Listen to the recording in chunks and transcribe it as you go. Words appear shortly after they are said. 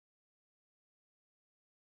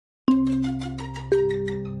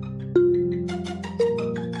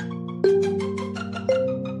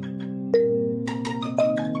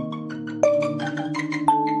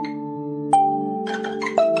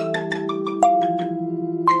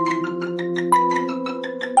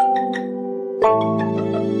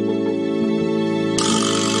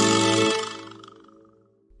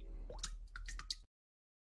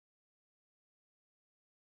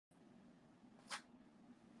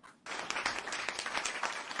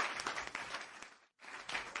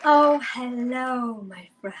Oh, hello, my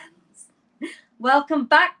friends. Welcome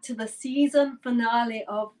back to the season finale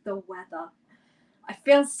of The Weather. I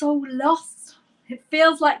feel so lost. It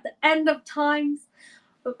feels like the end of times,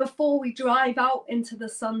 but before we drive out into the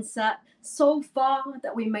sunset, so far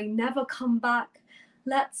that we may never come back,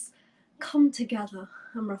 let's come together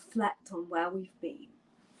and reflect on where we've been.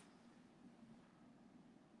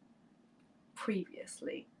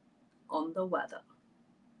 Previously on The Weather.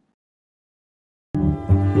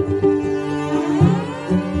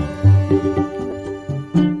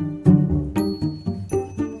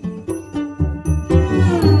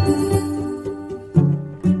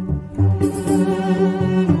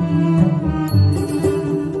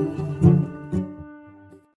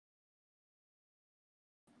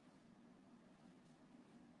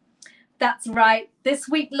 That's right. This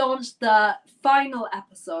week launched the final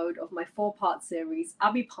episode of my 4-part series,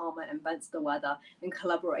 Abi Palmer Invents the Weather, in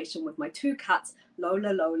collaboration with my 2 cats, Lola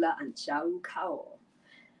Lola and Cha-U-Kao.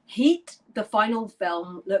 Heat, the final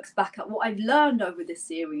film, looks back at what I've learned over this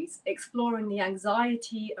series, exploring the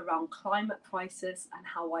anxiety around climate crisis and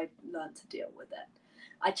how I've learned to deal with it.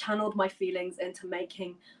 I channeled my feelings into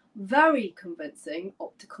making very convincing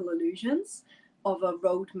optical illusions of a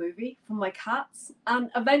road movie for my cats, and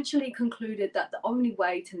eventually concluded that the only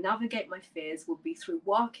way to navigate my fears would be through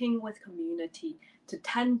working with community to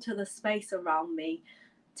tend to the space around me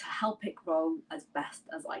to help it grow as best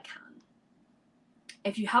as I can.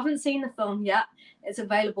 If you haven't seen the film yet, it's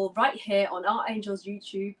available right here on Art Angel's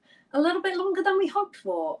YouTube, a little bit longer than we hoped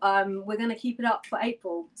for. We're going to keep it up for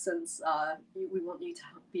April since we want you to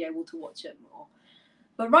be able to watch it more.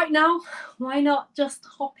 But right now, why not just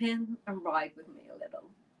hop in and ride with me a little?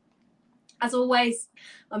 As always,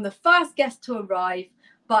 I'm the first guest to arrive,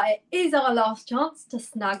 but it is our last chance to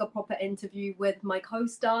snag a proper interview with my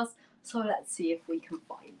co-stars, so let's see if we can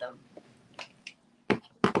find them.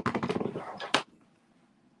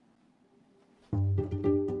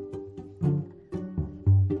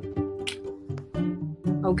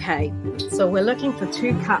 Okay, so we're looking for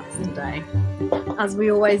 2 cats today, as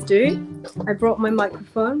we always do. I brought my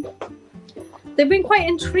microphone. They've been quite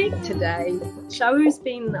intrigued today. Cha-U's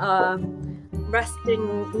been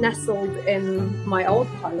resting nestled in my old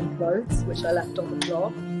pile of clothes, which I left on the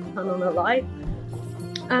floor and on a light.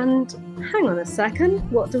 And hang on a second,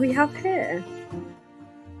 what do we have here?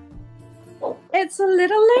 It's a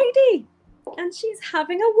little lady, and she's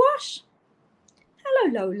having a wash.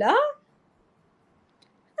 Hello, Lola.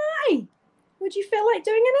 Hi. Would you feel like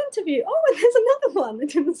doing an interview? Oh, and there's another one. I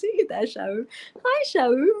didn't see you there, Cha-U. Hi,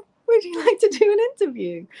 Cha-U. Would you like to do an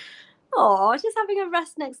interview? Oh, just having a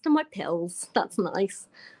rest next to my pills. That's nice.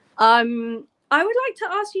 I would like to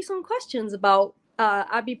ask you some questions about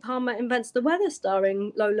Abi Palmer Invents the Weather,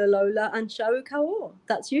 starring Lola Lola and Cha-U-Kao.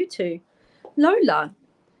 That's you 2. Lola,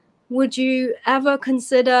 would you ever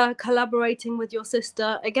consider collaborating with your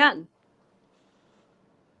sister again?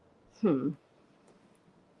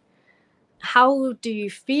 How do you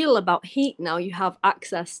feel about heat now you have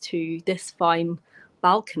access to this fine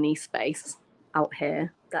balcony space out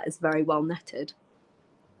here that is very well netted?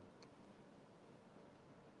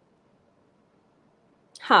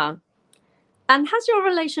 And has your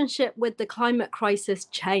relationship with the climate crisis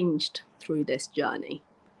changed through this journey?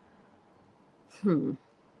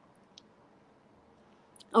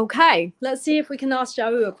 Okay, let's see if we can ask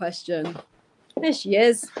Cha-U a question. There she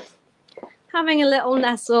is, having a little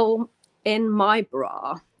nestle in my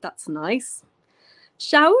bra. That's nice.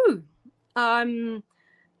 Cha-U,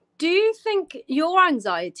 do you think your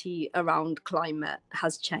anxiety around climate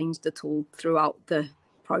has changed at all throughout the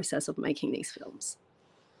process of making these films?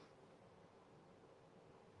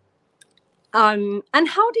 And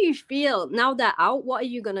how do you feel now they're out? What are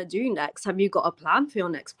you going to do next? Have you got a plan for your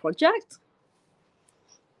next project?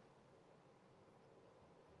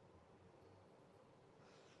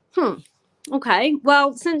 Okay,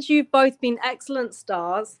 well, since you've both been excellent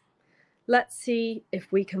stars, let's see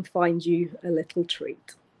if we can find you a little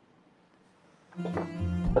treat.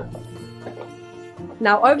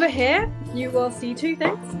 Now over here, you will see 2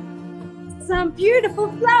 things. Some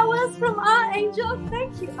beautiful flowers from Art Angel.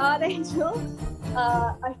 Thank you, Art Angel.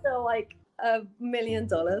 I feel like $1 million.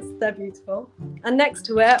 They're beautiful. And next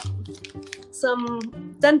to it, some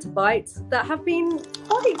Dentabites that have been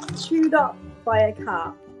quite chewed up by a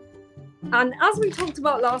cat. And as we talked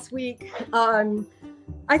about last week,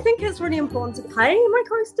 I think it's really important to pay my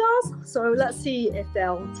co-stars. So let's see if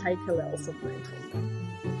they'll take a little something from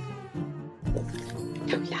me.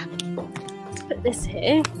 Oh yeah, let's put this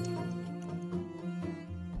here.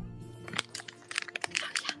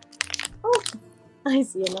 Oh, I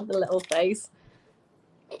see another little face.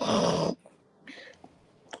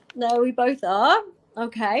 There we both are.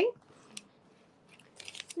 Okay.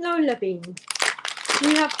 Lola Bean,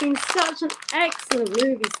 you have been such an excellent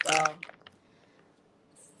movie star.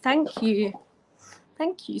 Thank you.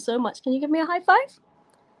 Thank you so much. Can you give me a high five?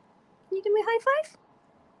 Can you give me a high five?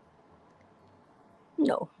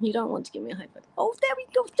 No, you don't want to give me a high five. Oh, there we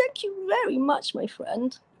go. Thank you very much, my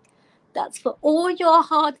friend. That's for all your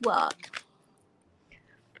hard work.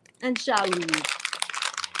 And Cha-U,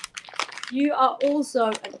 you are also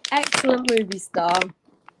an excellent movie star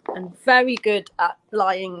and very good at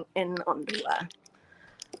lying in underwear.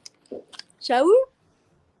 Cha-U,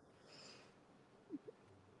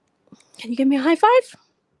 can you give me a high five?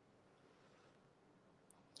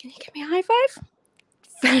 Can you give me a high five?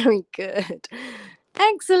 Very good.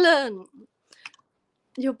 Excellent.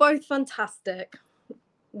 You're both fantastic.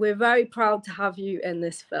 We're very proud to have you in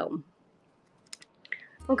this film.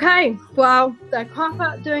 Okay, well, they're crap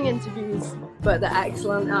at doing interviews, but they're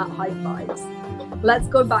excellent at high fives. Let's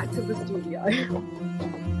go back to the studio.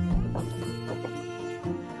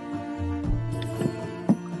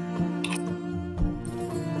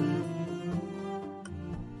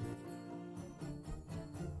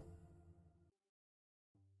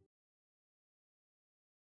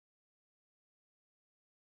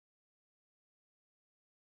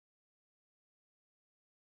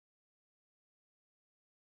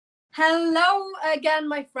 Hello again,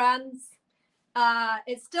 my friends.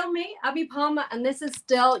 It's still me, Abi Palmer, and this is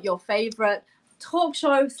still your favorite talk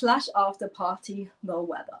show / after party, The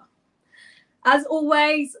Weather. As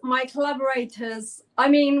always, my collaborators,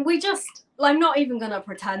 I'm not even going to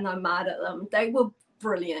pretend I'm mad at them. They were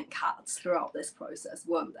brilliant cats throughout this process,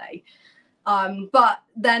 weren't they? But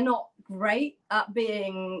they're not great at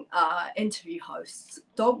being interview hosts.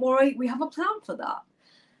 Don't worry, we have a plan for that.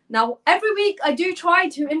 Now, every week I do try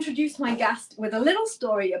to introduce my guest with a little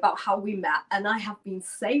story about how we met, and I have been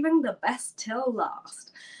saving the best till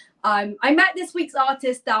last. I met this week's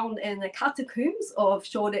artist down in the catacombs of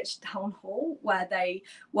Shoreditch Town Hall, where they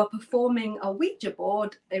were performing a Ouija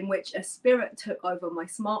board in which a spirit took over my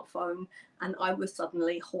smartphone, and I was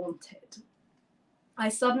suddenly haunted. I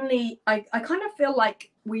kind of feel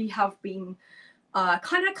like we have been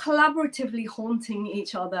kind of collaboratively haunting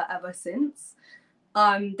each other ever since.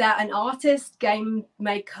 They're an artist, game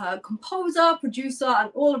maker, composer, producer, and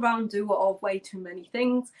all-around doer of way too many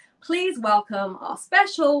things. Please welcome our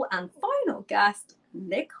special and final guest,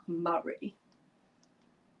 Nick Murray.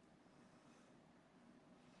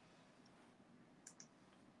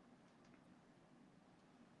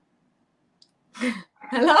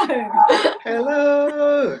 Hello.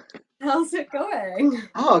 Hello. How's it going?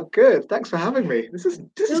 Oh, good. Thanks for having me. This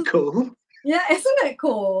is cool. Yeah, isn't it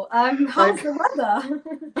cool? How's the weather?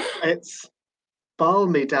 It's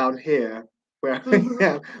balmy down here. Where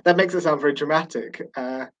yeah, that makes it sound very dramatic.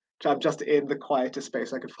 I'm just in the quietest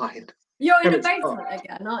space I could find. You're in And a it's basement hot.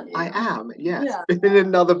 again, aren't you? I am, yes. Yeah. In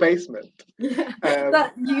another basement. Yeah.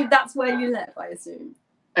 Um, That's where you live, I assume.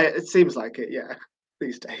 it seems like it, yeah,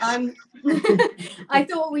 these days. I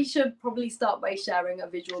thought we should probably start by sharing a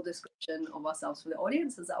visual description of ourselves for the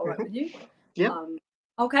audience. Is that all right with you? Yeah.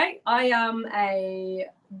 Okay, I am a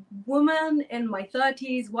woman in my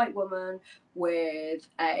 30s, white woman with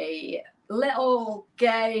a little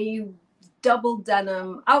gay double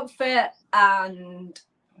denim outfit and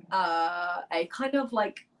a kind of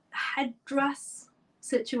like headdress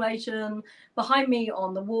situation. Behind me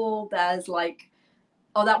on the wall, there's like,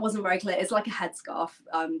 oh, that wasn't very clear. It's like a headscarf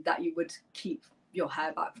that you would keep your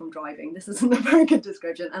hair back from driving. This isn't a very good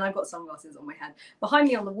description. And I've got sunglasses on my head. Behind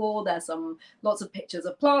me on the wall, there's lots of pictures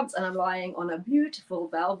of plants, and I'm lying on a beautiful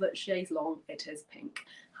velvet chaise longue. It is pink.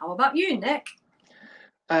 How about you, Nick?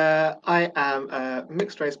 I am a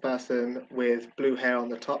mixed race person with blue hair on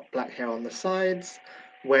the top, black hair on the sides,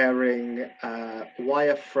 wearing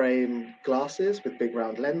wireframe glasses with big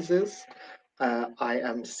round lenses. I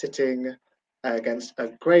am sitting against a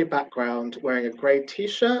grey background wearing a grey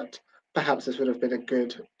t-shirt. Perhaps this would have been a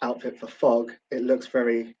good outfit for fog. It looks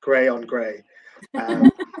very grey on grey.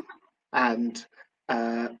 And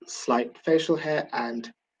slight facial hair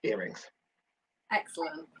and earrings.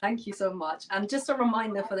 Excellent. Thank you so much. And just a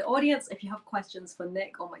reminder for the audience, if you have questions for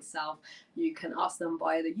Nick or myself, you can ask them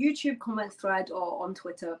via the YouTube comments thread or on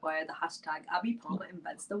Twitter via the hashtag Abi Palmer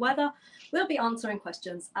Invents the Weather. We'll be answering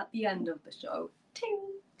questions at the end of the show. Ting.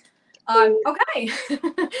 Okay.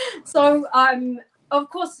 So, of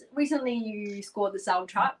course, recently you scored the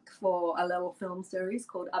soundtrack for a little film series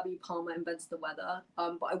called Abi Palmer Invents the Weather.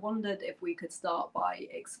 But I wondered if we could start by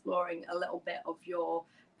exploring a little bit of your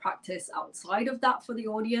practice outside of that for the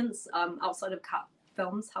audience, outside of cat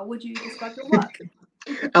films. How would you describe your work?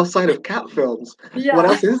 Outside of cat films, Yeah. what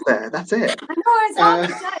else is there? That's it. I know,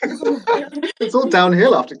 it's hard to say. It's all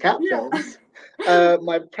downhill after cat Yeah. films. My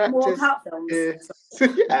More practice cat films. is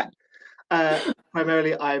yeah.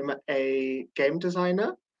 Primarily, I'm a game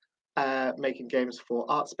designer, making games for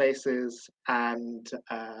art spaces and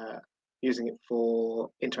using it for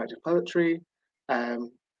interactive poetry.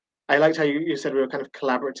 Um, I liked how you said we were kind of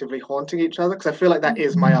collaboratively haunting each other, because I feel like that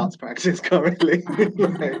is my arts practice currently.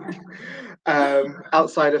 Like,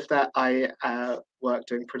 outside of that, I work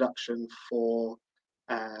doing production for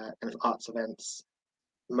kind of arts events,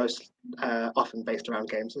 most often based around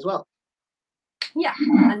games as well. Yeah,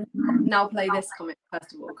 and Now Play This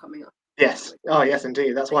festival coming up. Yes. Oh, yes,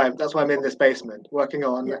 indeed. That's why I'm in this basement working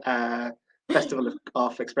on Festival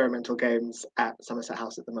of Experimental Games at Somerset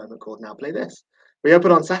House at the moment, called Now Play This. We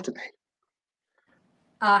open on Saturday.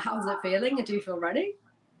 How's it feeling? Do you feel ready?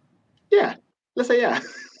 Yeah. Let's say yeah.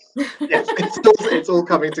 Yes, it's all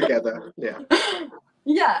coming together. Yeah.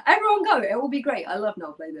 Yeah, everyone go. It will be great. I love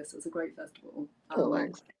Now Play This. It's a great festival. Oh,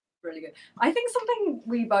 thanks. Really good. I think something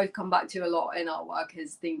we both come back to a lot in our work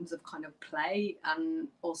is themes of kind of play and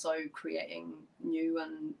also creating new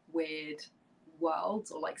and weird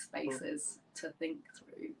worlds or like spaces to think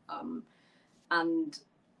through. And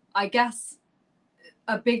I guess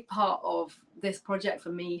a big part of this project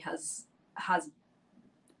for me has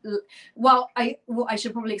well, I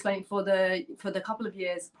should probably explain for the couple of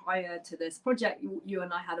years prior to this project, you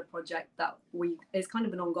and I had a project that is kind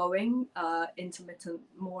of an ongoing, more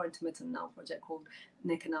intermittent now project called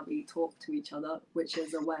Nick and Abby Talk to Each Other, which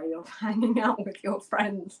is a way of hanging out with your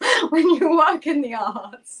friends when you work in the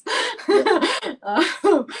arts.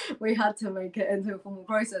 We had to make it into a formal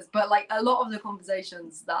process, but like a lot of the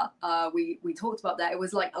conversations that we talked about there, it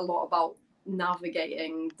was like a lot about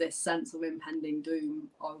navigating this sense of impending doom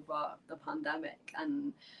over the pandemic,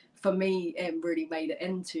 and for me it really made it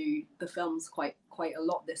into the films quite a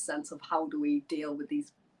lot, this sense of how do we deal with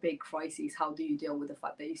these big crises, how do you deal with the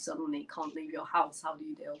fact that you suddenly can't leave your house, how do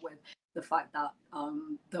you deal with the fact that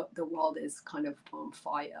the world is kind of on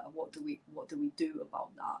fire, what do we do about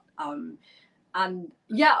that, and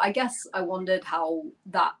yeah, I guess I wondered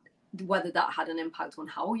whether that had an impact on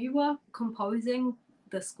how you were composing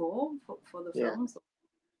the score for the films.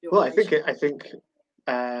 Well, I think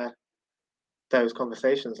those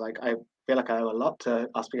conversations, like, I feel like I owe a lot to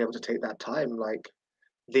us being able to take that time. Like,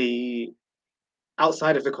 the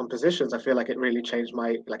outside of the compositions, I feel like it really changed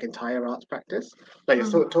my entire arts practice. Like, you're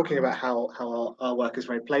sort of talking about how our work is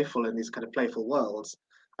very playful in these kind of playful worlds.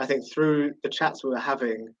 I think through the chats we were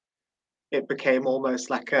having, it became almost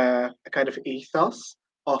like a kind of ethos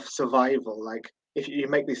of survival. Like, if you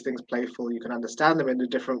make these things playful, you can understand them in a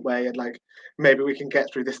different way, and like maybe we can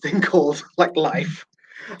get through this thing called like life.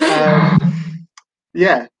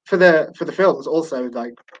 Yeah, for the films also,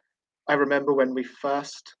 like, I remember when we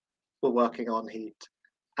first were working on Heat,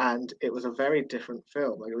 and it was a very different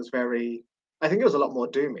film. Like, I think it was a lot more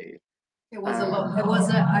doomy. It was it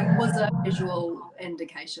was a visual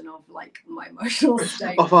indication of like my emotional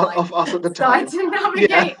state of us at the time. Trying to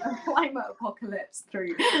navigate a climate apocalypse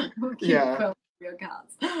through cute film for your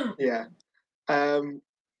cats. Yeah.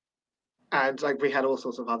 And like, we had all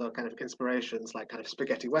sorts of other kind of inspirations, like kind of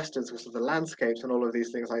spaghetti westerns because of the landscapes and all of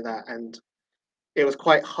these things like that. And it was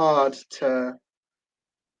quite hard to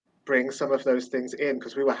bring some of those things in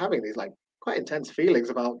because we were having these like quite intense feelings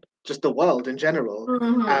about just the world in general,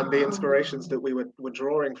 and the inspirations that we were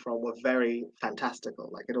drawing from were very fantastical.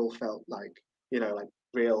 Like, it all felt like, like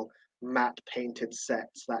real matte painted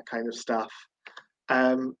sets, that kind of stuff.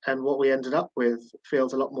 And what we ended up with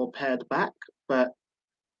feels a lot more pared back, but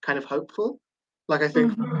kind of hopeful. Like, I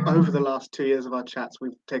think over the last 2 years of our chats,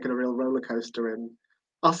 we've taken a real roller coaster in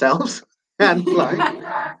ourselves and like,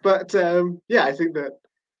 but yeah, I think that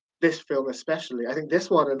this film especially, I think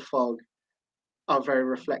this one and Fog are very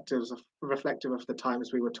reflective of the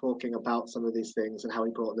times we were talking about some of these things and how we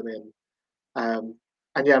brought them in.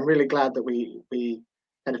 And yeah, I'm really glad that we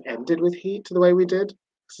kind of ended with Heat the way we did.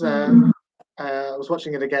 So I was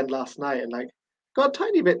watching it again last night and like got a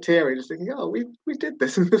tiny bit teary, just thinking, oh, we did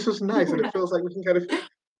this and this was nice, and it feels like we can kind of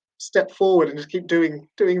step forward and just keep doing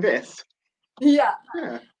this. Yeah,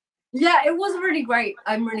 it was really great.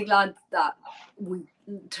 I'm really glad that we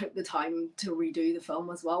took the time to redo the film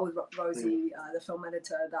as well with Rosie, the film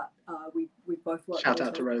editor that we both worked with. Shout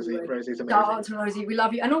out to Rosie. Rosie's amazing. Shout out to Rosie, we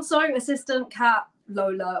love you. And also assistant Kat,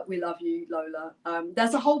 Lola, we love you, Lola.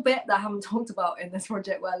 There's a whole bit that I haven't talked about in this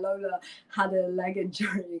project where Lola had a leg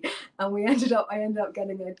injury, and I ended up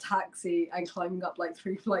getting a taxi and climbing up like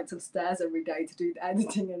 3 flights of stairs every day to do the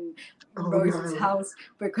editing in Rosie's house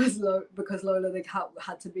because Lola the cat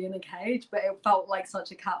had to be in a cage. But it felt like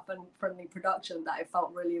such a cat-friendly production that it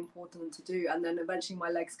felt really important to do. And then eventually my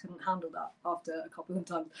legs couldn't handle that after a couple of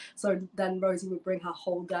times. So then Rosie would bring her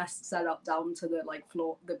whole desk set up down to the like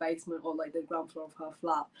floor, the basement, or like the ground floor of her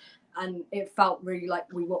flat, and it felt really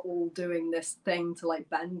like we were all doing this thing to like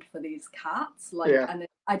bend for these cats, like, and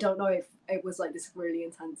I don't know if it was like this really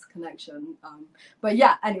intense connection, but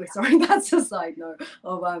yeah, anyway, sorry, that's a side note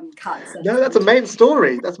of cats. No, that's a main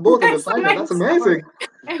story. That's more than a side note. That's amazing.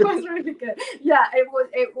 It was really good. Yeah,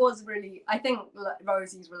 it was really, I think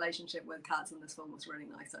Rosie's relationship with cats in this film was really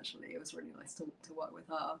nice, actually. It was really nice to work with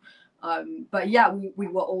her. But yeah, we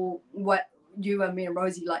were all, you and me and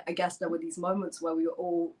Rosie, like, I guess there were these moments where we were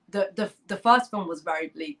all, the first film was very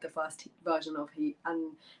bleak, the first version of Heat,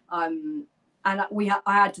 and I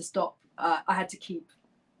had to stop, I had to keep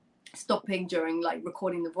stopping during like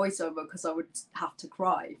recording the voiceover because I would have to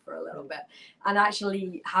cry for a little bit, and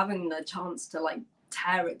actually having the chance to like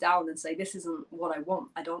tear it down and say, this isn't what I want.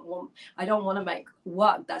 I don't want to make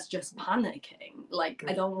work that's just panicking. Like,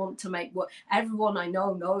 I don't want to make what everyone I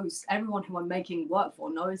know knows, everyone who I'm making work for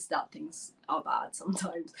knows that things are bad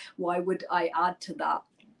sometimes. Why would I add to that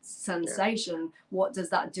sensation? What does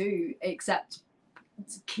that do except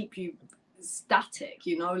keep you static,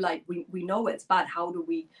 you know? Like, we know it's bad. How do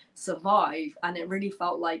we survive? And it really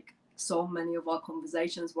felt like so many of our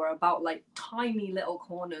conversations were about like tiny little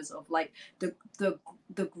corners of like the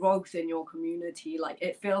growth in your community. Like,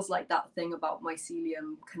 it feels like that thing about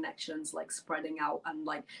mycelium connections, like spreading out and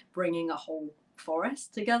like bringing a whole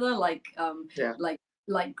forest together, like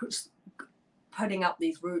like putting up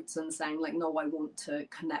these roots and saying like, no, I want to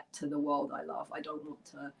connect to the world I love. I don't want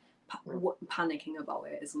to panicking about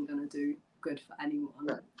it isn't going to do good for anyone.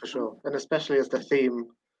 Yeah, for sure. And especially as the theme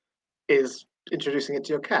is introducing it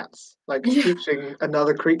to your cats, like teaching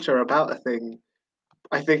another creature about a thing.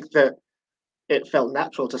 I think that it felt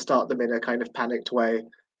natural to start them in a kind of panicked way,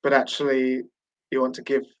 but actually you want to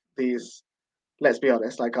give these, let's be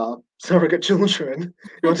honest, like our surrogate children,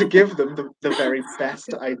 you want to give them the very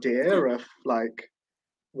best idea of like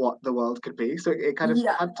what the world could be. So it kind of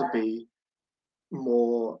had to be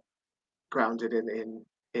more grounded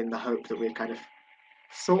in the hope that we've kind of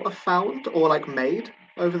sort of found or like made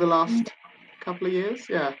over the last couple of years.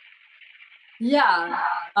 Has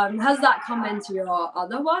that come into your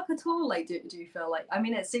other work at all? Like, do you feel like, I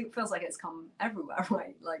mean, it feels like it's come everywhere,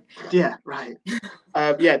 right? Like, yeah,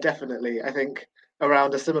 definitely. I think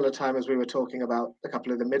around a similar time as we were talking about a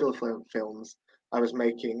couple of the middle films, I was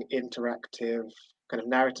making interactive kind of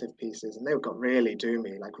narrative pieces, and they got really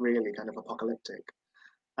doomy, like really kind of apocalyptic.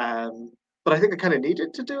 But I think I kind of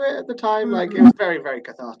needed to do it at the time. Like, it was very, very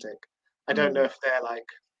cathartic. I don't know if they're like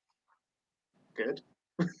good,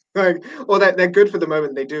 like, or they're good for the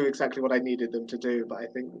moment. They do exactly what I needed them to do, but I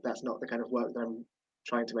think that's not the kind of work that I'm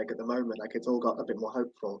trying to make at the moment. Like, it's all got a bit more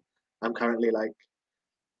hopeful. I'm currently like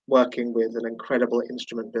working with an incredible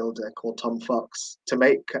instrument builder called Tom Fox to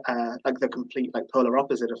make like the complete like polar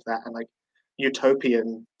opposite of that, and like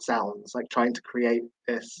utopian sounds, like trying to create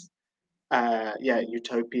this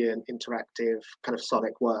utopian interactive kind of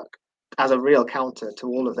sonic work as a real counter to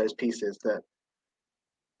all of those pieces that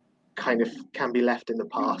kind of can be left in the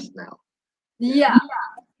past now. It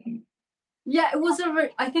was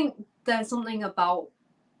I think there's something about,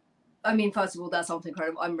 I mean, first of all, that sounds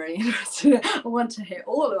incredible. I'm really interested. I want to hear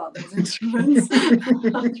all about those instruments.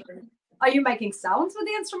 Are you making sounds with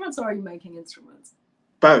the instruments, or are you making instruments?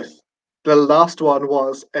 Both. The last one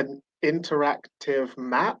was an interactive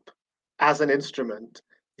map as an instrument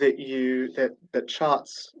that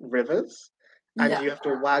charts rivers, and you have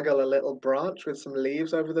to waggle a little branch with some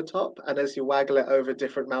leaves over the top, and as you waggle it over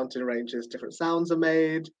different mountain ranges, different sounds are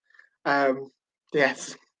made.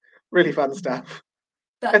 Yes, really fun stuff.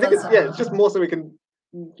 I think it's just more so we can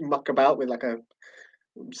muck about with like a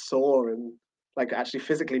saw and like actually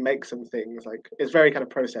physically make some things. Like, it's very kind of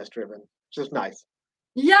process driven, which is nice.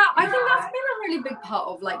 Yeah, I think that's been a really big part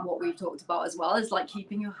of like what we've talked about as well, is like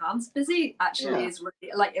keeping your hands busy. Actually, is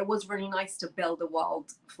really like, it was really nice to build a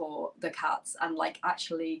world for the cats and like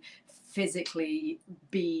actually physically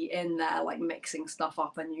be in there, like mixing stuff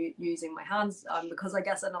up and using my hands. Because I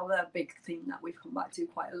guess another big theme that we've come back to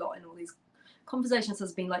quite a lot in all these conversations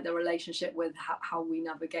has been like the relationship with how we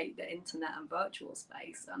navigate the internet and virtual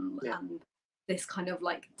space, and this kind of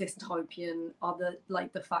like dystopian other,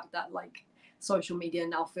 like the fact that like social media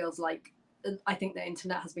now feels like I think the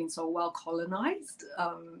internet has been so well colonized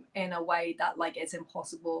in a way that like it's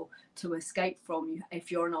impossible to escape from.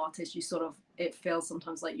 If you're an artist, you sort of, it feels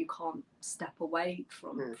sometimes like you can't step away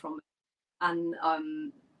from it.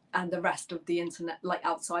 And the rest of the internet, like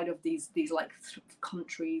outside of these like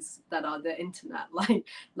countries that are the internet, like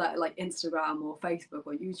Instagram or Facebook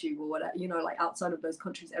or YouTube or whatever, you know, like outside of those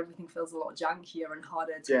countries, everything feels a lot jankier and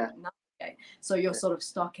harder to navigate. So you're sort of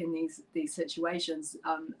stuck in these situations,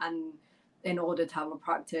 and in order to have a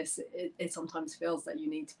practice, it sometimes feels that you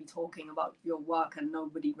need to be talking about your work and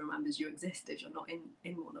nobody remembers you exist if you're not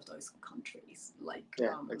in one of those countries. Like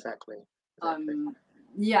exactly.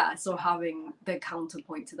 Yeah, so having the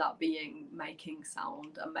counterpoint to that being making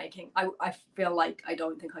sound and I feel like I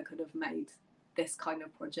don't think I could have made this kind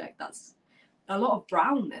of project that's a lot of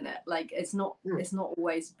brown in it. Like it's not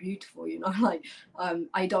always beautiful, you know. Like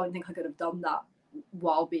I don't think I could have done that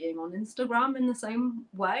while being on Instagram in the same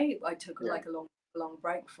way. I took like a long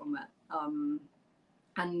break from it,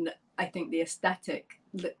 and I think the aesthetic,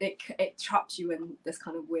 it traps you in this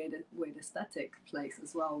kind of weird aesthetic place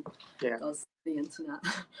as well. Does the internet.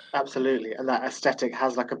 Absolutely, and that aesthetic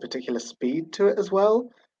has like a particular speed to it as well,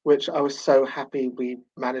 which I was so happy we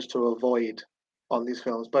managed to avoid on these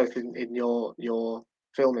films, both in your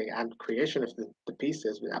filming and creation of the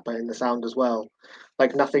pieces, but in the sound as well.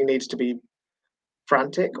 Like nothing needs to be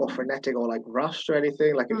frantic or frenetic or like rushed or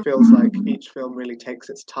anything. Like it feels like each film really takes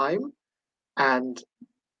its time and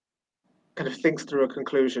kind of thinks through a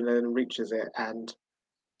conclusion and then reaches it and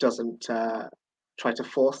doesn't try to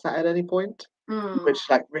force that at any point, which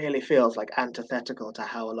like really feels like antithetical to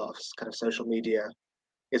how a lot of kind of social media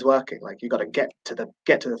is working. Like you got to get to the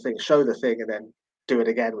thing, show the thing, and then do it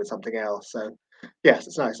again with something else. So yes,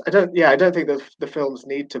 it's nice. I don't think the films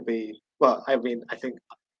need to be. Well, I mean, I think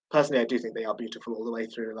personally, I do think they are beautiful all the way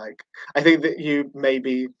through. Like I think that you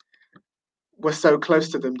maybe we're so close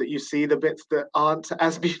to them that you see the bits that aren't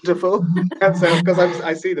as beautiful, and so because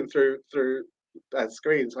I see them through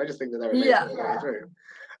screens, so I just think that they're amazing all the way through.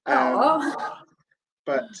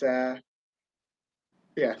 But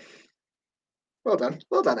yeah, well done,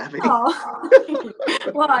 Abby.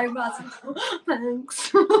 Well, I'm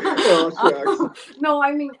thanks. No,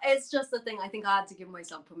 I mean it's just the thing. I think I had to give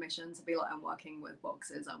myself permission to be like, I'm working with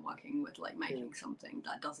boxes. I'm working with like making something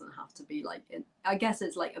that doesn't have to be like. I guess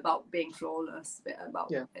it's like about being flawless, bit about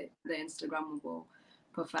the Instagrammable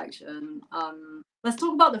perfection. Let's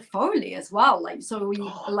talk about the Foley as well. Like, so we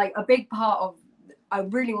like a big part of. I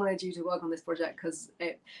really wanted you to work on this project because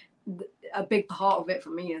a big part of it for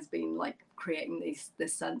me has been like creating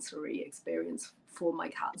this sensory experience for my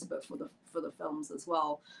cats, but for the films as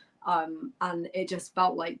well. And it just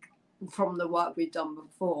felt like from the work we've done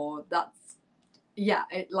before, that's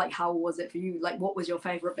like how was it for you? Like what was your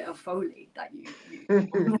favorite bit of Foley that you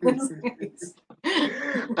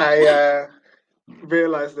I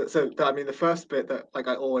realized that I mean the first bit that like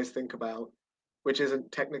I always think about, which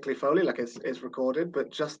isn't technically Foley, like it's recorded,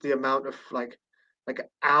 but just the amount of like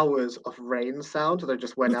hours of rain sound that I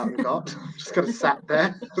just went out and got. Just kind of sat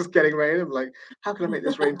there, just getting rain. I'm like, how can I make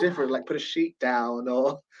this rain different? Like put a sheet down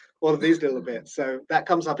or all of these little bits. So that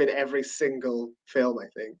comes up in every single film, I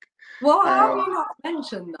think. Well, how do you not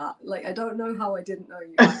mention that? Like, I don't know how I didn't know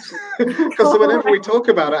you actually. Because whenever we talk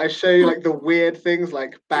about it, I show you like the weird things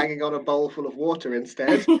like banging on a bowl full of water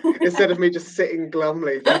instead of me just sitting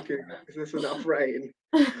glumly thinking, is this enough rain?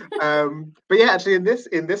 But yeah, actually in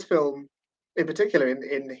this film, in particular,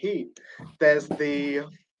 in Heat, there's the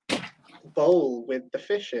bowl with the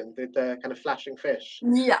fish in, the kind of flashing fish.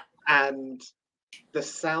 Yeah. And the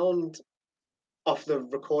sound of the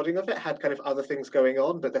recording of it had kind of other things going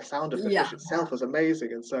on, but the sound of the fish itself was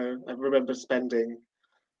amazing. And so I remember spending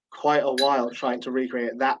quite a while trying to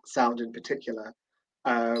recreate that sound in particular.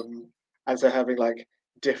 And so having like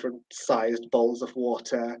different sized bowls of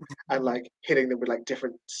water and like hitting them with like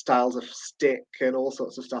different styles of stick and all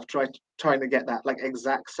sorts of stuff, trying to get that like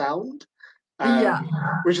exact sound.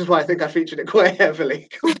 Which is why I think I featured it quite heavily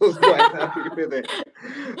because I was quite happy with it.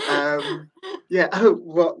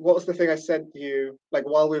 What was the thing I sent you like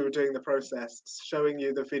while we were doing the process, showing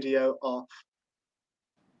you the video of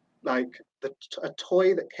like a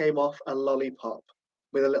toy that came off a lollipop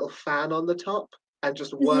with a little fan on the top and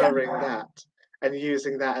just whirring that and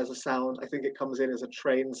using that as a sound. I think it comes in as a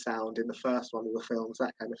train sound in the first one of the films,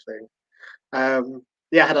 that kind of thing.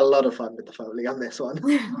 I had a lot of fun with the Foley on this one.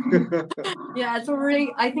 Yeah,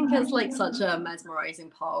 I think it's like such a mesmerizing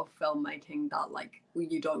part of filmmaking that like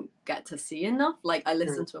you don't get to see enough. Like I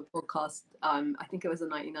listened to a podcast, I think it was a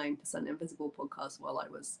 99% Invisible podcast while I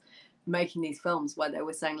was making these films where they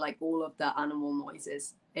were saying like all of the animal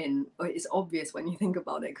noises it's obvious when you think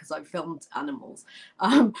about it because I've filmed animals,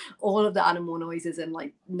 all of the animal noises in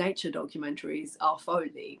like nature documentaries are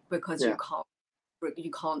Foley because you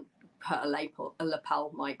can't put a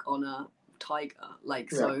lapel mic on a tiger, like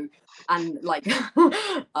so. And like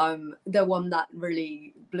the one that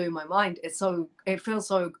really blew my mind, it feels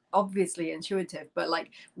so obviously intuitive, but like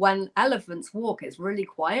when elephants walk it's really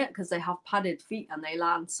quiet because they have padded feet and they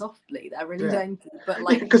land softly, they're really dainty, but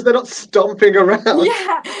like because they're not stomping around,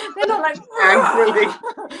 they're not like angrily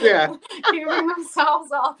giving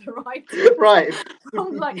themselves arthritis, right.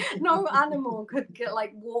 like no animal could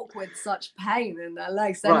walk with such pain in their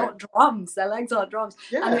legs. They're not drums, their legs are drums.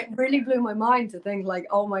 And it really blew my mind to think like,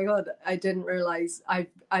 oh my god, I didn't realize,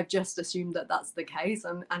 I've just assumed that that's the case,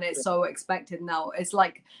 and it's so expected now. It's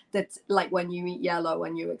like that, like when you eat yellow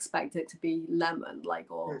and you expect it to be lemon, like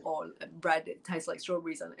or red, it tastes like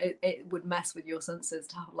strawberries, and it would mess with your senses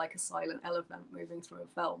to have like a silent elephant moving through a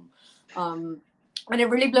film. And it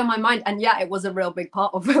really blew my mind. And yeah, it was a real big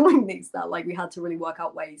part of filming these, that like we had to really work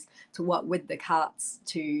out ways to work with the cats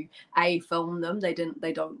to film them. They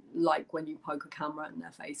don't like when you poke a camera in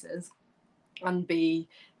their faces, and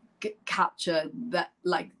capture that,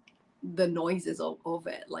 like the noises of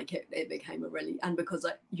it. Like it became a really, and because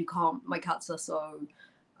you can't, my cats are so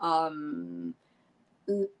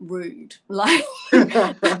rude, like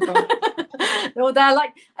no, they're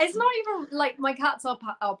like, it's not even like, my cats are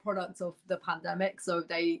products of the pandemic, so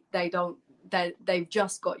they've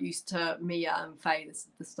just got used to Mia and Faye,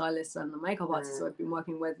 the stylist and the makeup artist who I've been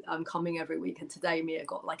working with, coming every week. And today Mia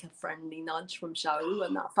got like a friendly nudge from Cha-U,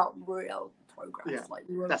 and that felt real progress. Like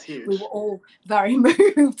that's huge. We were all very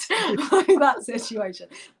moved by that situation.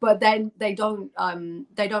 But then they don't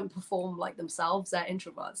perform like themselves. They're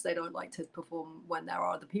introverts. They don't like to perform when there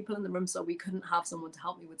are other people in the room, so we couldn't have someone to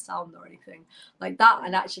help me with sound or anything like that.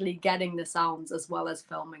 And actually getting the sounds, as well as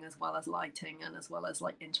filming, as well as lighting, and as well as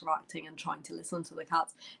like interacting and trying to listen to the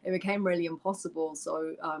cats, it became really impossible.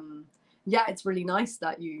 So yeah, it's really nice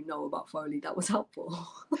that you know about Foley. That was helpful.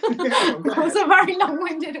 That was a very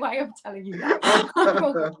long-winded way of telling you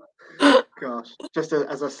that. Gosh, just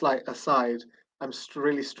as a slight aside, I'm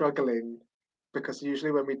really struggling because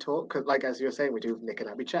usually when we talk, like as you were saying, we do Nick and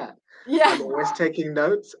Abby chat. I'm always taking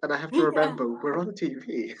notes, and I have to remember we're on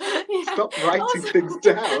TV. Stop writing things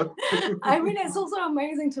down. I mean, it's also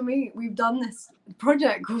amazing to me. We've done this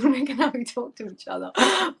project called Nick and Abby Talk to Each Other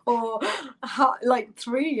for like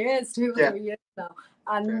 3 years, 2 or 3 years now.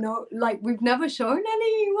 And no, like we've never shown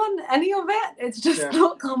anyone any of it. It's just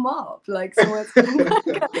not come up. Like, so it's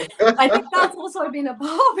I think that's also been a part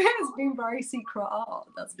of it. It's been very secret art.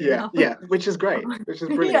 That's been happening. Which is great, which is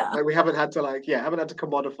brilliant. Like we haven't had to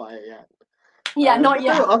commodify it yet. Not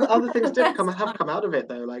yet. Other things have come out of it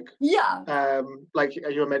though. Like like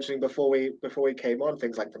you were mentioning before we came on,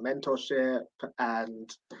 things like the mentorship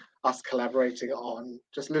and us collaborating on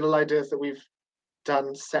just little ideas that we've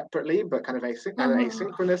done separately but kind of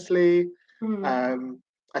asynchronously.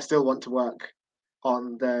 I still want to work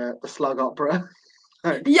on the slug opera.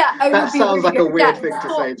 That sounds like a weird thing to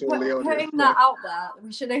say to all the audience. Putting that out there,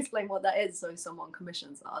 we should explain what that is so someone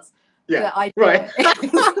commissions us. Right.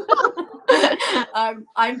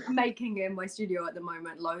 I'm making in my studio at the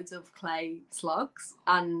moment loads of clay slugs,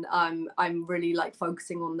 and I'm really like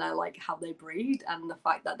focusing on their, like how they breed, and the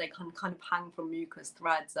fact that they can kind of hang from mucus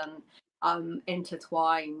threads and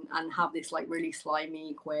intertwine and have this like really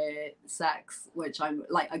slimy queer sex, which I'm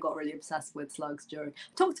like, I got really obsessed with slugs during,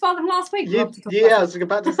 talked about them last week. I was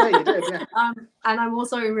about to say you did. And I'm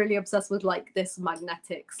also really obsessed with like this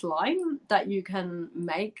magnetic slime that you can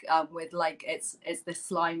make with like, it's this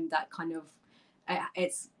slime that kind of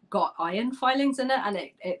it's got iron filings in it, and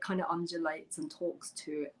it kind of undulates and talks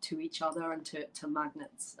to each other and to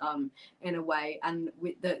magnets in a way. And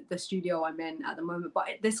with the studio I'm in at the moment, but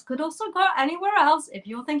this could also go anywhere else if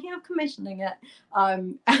you're thinking of commissioning it.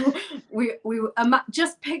 we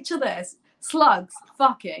just picture this: slugs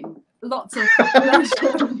fucking, lots of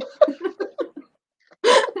population.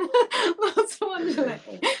 Lots of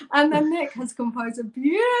undulating. And then Nick has composed a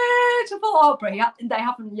beautiful opera. They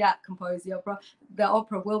haven't yet composed the opera. The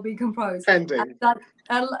opera will be composed. Ending.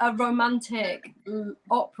 A romantic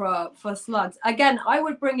opera for slugs. Again, I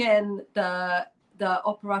would bring in the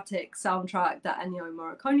operatic soundtrack that Ennio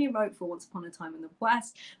Morricone wrote for Once Upon a Time in the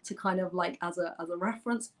West, to kind of like as a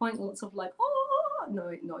reference point. Lots of like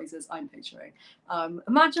noises I'm picturing.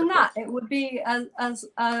 Imagine that. It would be a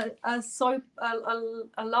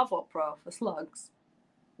love opera for slugs.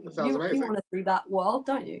 That sounds amazing. You want to see that world,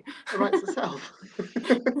 don't you? It writes itself.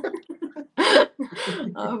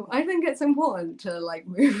 I think it's important to like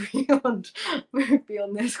move beyond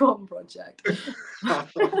this one project.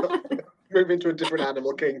 Move into a different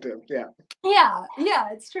animal kingdom. Yeah. Yeah,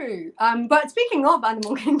 it's true. But speaking of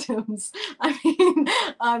animal kingdoms, I mean,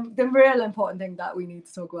 the real important thing that we need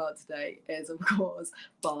to talk about today is, of course,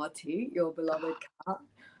 Barty, your beloved cat.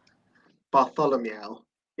 Bartholomew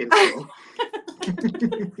in full.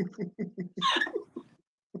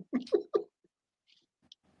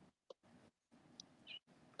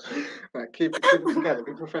 Right, keep it together.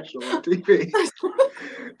 Be professional on TV.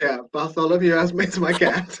 Yeah, Bartholomew as my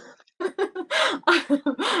cat.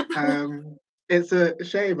 It's a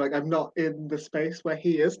shame. Like I'm not in the space where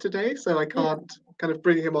he is today, so I can't kind of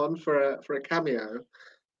bring him on for a cameo.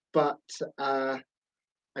 But I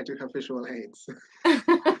do have visual aids.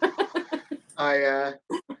 I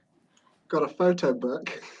got a photo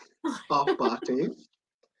book of Barty.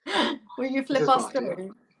 Will you flip us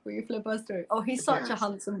through? Will you flip us through? Oh, he's such a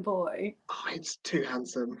handsome boy. Oh, it's too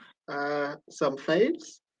handsome. Some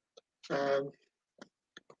faves.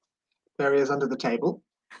 There he is under the table.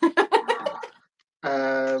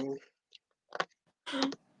 In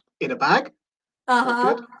a bag.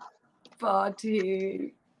 Good.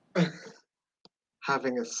 Barty.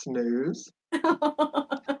 Having a snooze.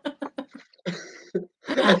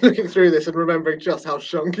 I'm looking through this and remembering just how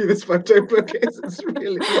shonky this photo book is.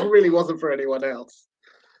 It really wasn't for anyone else.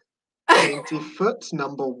 Dainty foot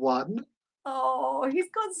number 1. Oh, he's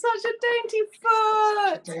got such a dainty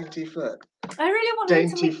foot. Dainty foot. I really want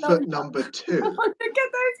dainty him to foot number 2. Look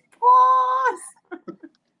at those paws.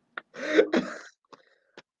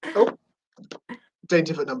 Oh,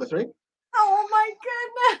 dainty foot number 3. Oh my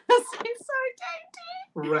goodness, he's so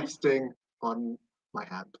dainty. Resting on my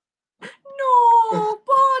hand. No,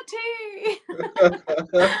 Barty.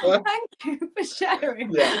 Thank you for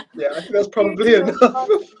sharing. Yeah, I think that's probably enough of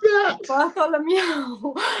that.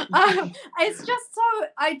 Bartholomew. It's just so,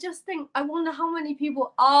 I just think, I wonder how many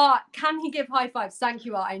people are, can he give high fives? Thank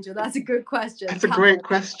you, Art Angel. That's a good question. That's a great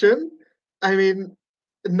question. I mean,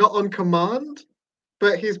 not on command,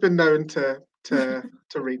 but he's been known to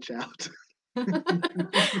reach out.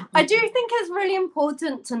 I do think it's really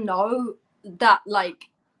important to know that, like,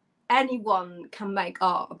 anyone can make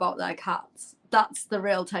art about their cats. That's the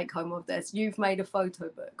real take home of this. You've made a photo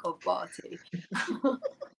book of Barty.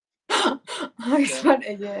 I spent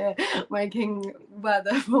a year making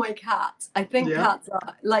weather for my cats. I think cats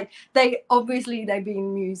are like, they've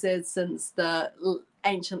been muses since the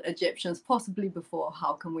ancient Egyptians, possibly before.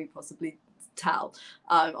 How can we possibly tell?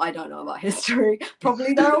 I don't know about history.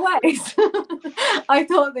 Probably there are ways. I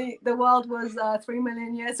thought the world was 3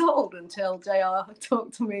 million years old until JR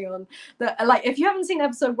talked to me on the, like, if you haven't seen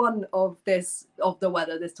episode 1 of this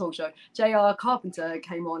talk show, JR Carpenter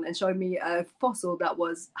came on and showed me a fossil that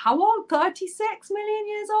was how old? 36 million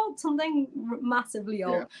years old, something massively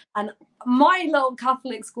old. And my little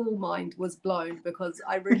Catholic school mind was blown because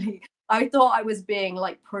I thought I was being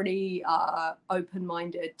like pretty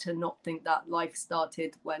open-minded to not think that life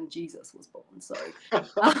started when Jesus was born. So,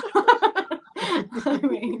 I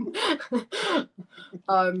mean,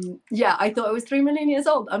 I thought it was 3 million years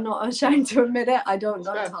old. I'm not ashamed to admit it. I don't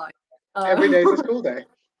know time. Every day's a school day.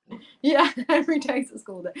 Yeah, every day's a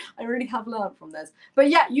school day. I really have learned from this. But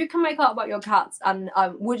yeah, you can make art about your cats, and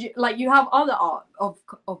would you like, you have other art of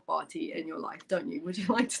Barty in your life, don't you? Would you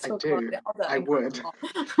like to talk about the other? I would.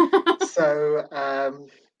 So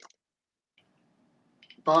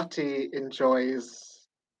Barty enjoys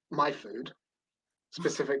my food,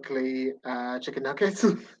 specifically chicken nuggets,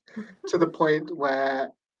 to the point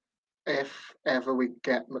where if ever we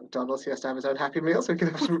get McDonald's, he has to have his own Happy Meal so he can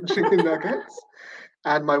have some chicken nuggets.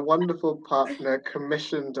 And my wonderful partner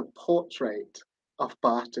commissioned a portrait of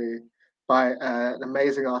Barty by an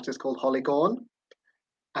amazing artist called Holly Gorn.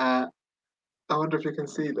 I wonder if you can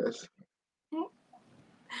see this.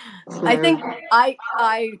 So, I think I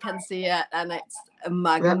can see it, and it's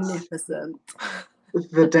magnificent.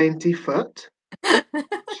 The dainty foot,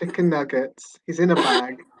 chicken nuggets. He's in a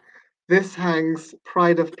bag. This hangs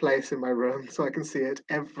pride of place in my room, so I can see it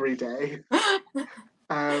every day.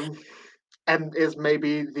 And is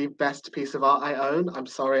maybe the best piece of art I own. I'm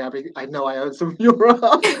sorry, Abby. I know I own some of your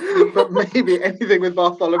art, but maybe anything with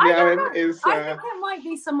Bartholomew in is. I think it might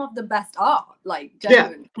be some of the best art, like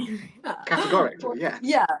genuine. Yeah. Categorically, yeah.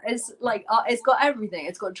 Yeah, it's like it's got everything.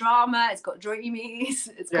 It's got drama. It's got dreamies.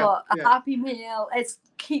 It's got a Happy Meal. It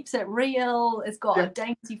keeps it real. It's got a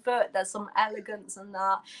dainty foot. There's some elegance in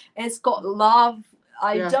that. It's got love.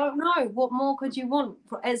 I don't know what more could you want.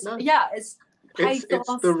 It's It's the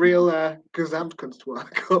pathos. real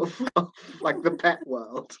Gesamtkunstwerk of like the pet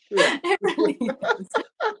world. Yeah. It really is.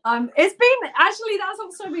 It's been actually, that's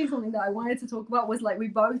also been something that I wanted to talk about, was like we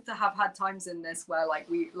both have had times in this where like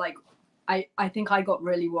we like I think I got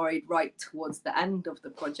really worried right towards the end of the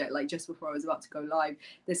project, like just before I was about to go live,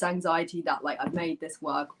 this anxiety that like I made this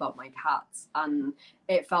work about my cats, and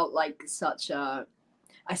it felt like such a,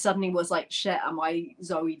 I suddenly was like, shit, am I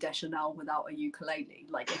Zoe Deschanel without a ukulele?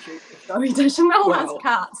 Like, if Zoe Deschanel has Wow.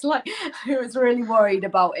 cats, like, I was really worried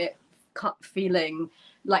about it feeling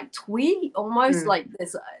like twee, almost like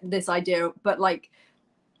this idea, but like,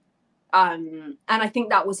 and I think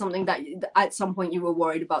that was something that at some point you were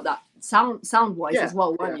worried about, that sound wise as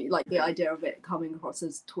well, weren't you? Like the idea of it coming across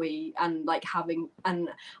as twee, and like having, and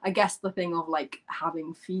I guess the thing of like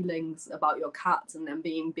having feelings about your cats and then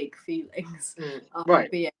being big feelings,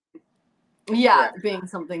 right, being being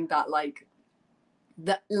something that like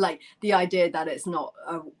that, like the idea that it's not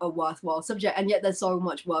a worthwhile subject, and yet there's so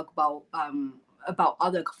much work about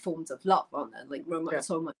other forms of love, aren't there? Like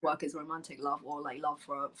so much work is romantic love, or like love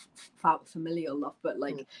for familial love, but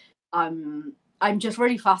like I'm just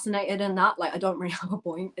really fascinated in that. Like I don't really have a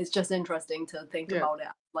point, it's just interesting to think about it,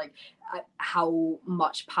 like how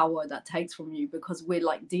much power that takes from you, because we're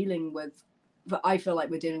like dealing with, but I feel like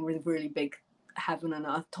we're dealing with really big heaven and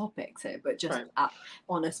earth topics here, but just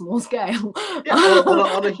on a small scale.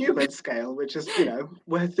 on a human scale, which is, you know,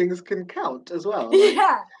 where things can count as well. Like,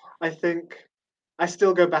 I think I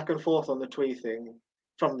still go back and forth on the twee thing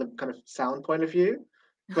from the kind of sound point of view,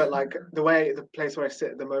 but like the place where I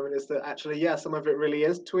sit at the moment is that actually, some of it really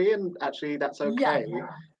is twee, and actually that's okay,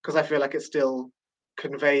 because I feel like it's still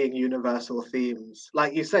conveying universal themes.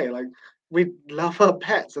 Like you say, like we love our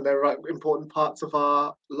pets and they're like important parts of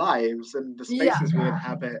our lives and the spaces we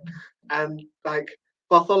inhabit, and like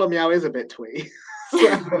Bartholomew is a bit twee. So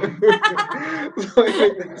I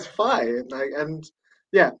think that's fine. Like, and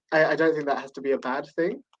I don't think that has to be a bad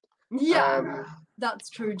thing. That's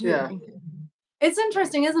true too. It's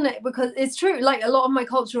interesting, isn't it? Because it's true, like a lot of my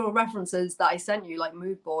cultural references that I sent you, like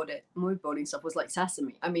mood boarding stuff, was like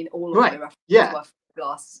Sesame. I mean, all of my references were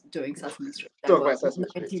Glass doing Sesame Street. Talk about Sesame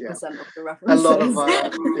Street, 90% of the references. A lot of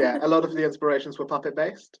a lot of the inspirations were puppet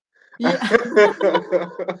based. Yeah.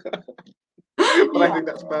 But I think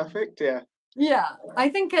that's perfect. I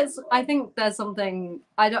think there's something,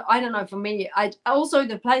 I don't know, for me, I also,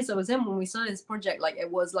 the place I was in when we started this project, like it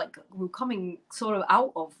was like we're coming sort of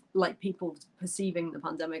out of like people perceiving the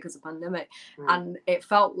pandemic as a pandemic, and it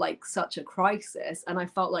felt like such a crisis, and I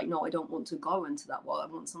felt like, no, I don't want to go into that world.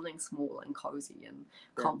 I want something small and cozy and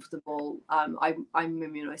comfortable. I'm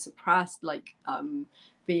immunosuppressed, like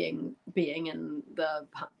being in the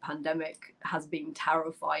pandemic has been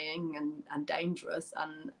terrifying and dangerous,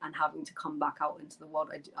 and having to come back out into the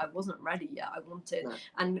world, I wasn't ready yet. I wanted,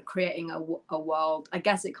 and creating a world, I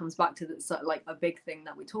guess it comes back to the, so like a big thing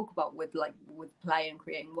that we talk about with play and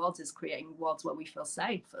creating worlds, is creating worlds where we feel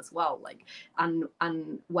safe as well, like and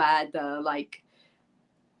where the like,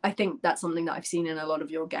 I think that's something that I've seen in a lot of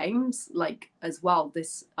your games, like as well,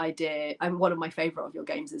 this idea, and one of my favorite of your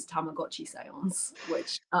games is Tamagotchi Seance,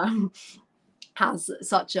 which has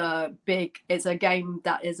such a big, it's a game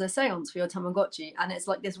that is a seance for your Tamagotchi, and it's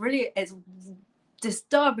like this really, it's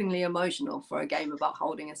disturbingly emotional for a game about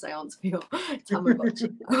holding a seance for your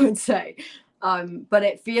Tamagotchi, I would say. But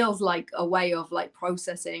it feels like a way of like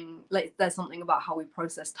processing, like there's something about how we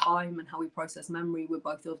process time and how we process memory. We're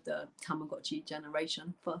both of the Tamagotchi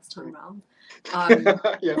generation, first time round.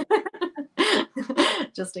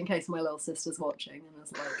 Just in case my little sister's watching and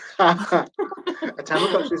is like, a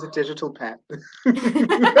Tamagotchi is a digital pet.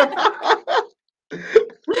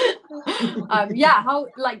 How,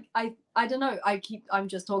 like, I don't know, I'm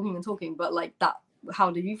just talking and talking, but like that,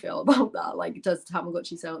 how do you feel about that? Like, does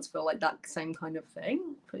Tamagotchi Seance feel like that same kind of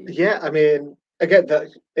thing for you? I mean, again, that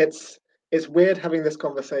it's weird having this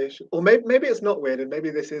conversation, or maybe it's not weird, and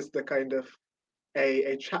maybe this is the kind of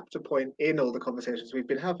a chapter point in all the conversations we've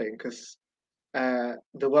been having, because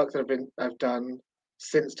the work that I've done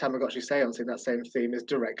since Tamagotchi Seance in that same theme is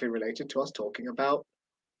directly related to us talking about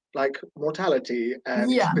like mortality and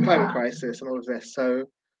the climate crisis and all of this. So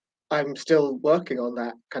I'm still working on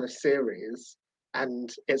that kind of series,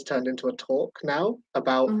 and it's turned into a talk now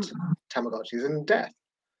about Tamagotchis and death,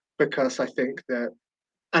 because I think that,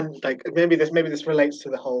 and like maybe this relates to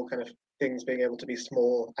the whole kind of things being able to be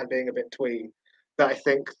small and being a bit twee, that I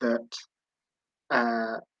think that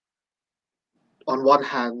on one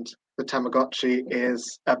hand, the Tamagotchi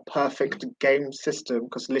is a perfect game system,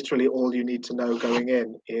 because literally all you need to know going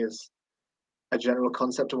in is a general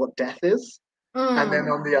concept of what death is. And then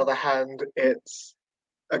on the other hand, it's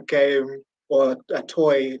a game or a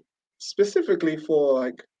toy specifically for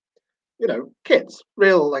like, you know, kids.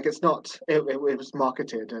 Real, like it's not. It was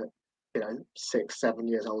marketed at, you know, 6, 7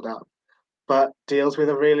 years old up, but deals with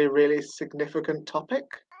a really, really significant topic,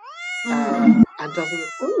 and doesn't.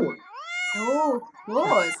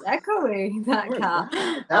 Oh, it's echoing, that What is cat.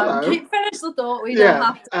 that? Hello. Finish the thought. We Yeah, don't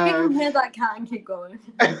have to. We can hear that cat and keep going.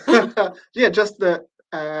 yeah, just that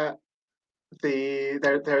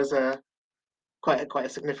there's a quite a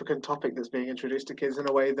significant topic that's being introduced to kids in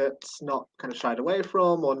a way that's not kind of shied away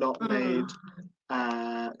from or not made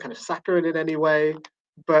kind of saccharine in any way,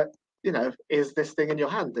 but you know, is this thing in your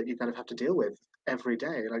hand that you kind of have to deal with every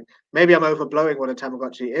day. Like maybe I'm overblowing what a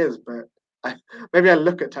Tamagotchi is, but maybe I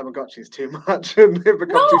look at Tamagotchis too much and it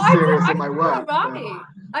becomes too serious in my work. Right.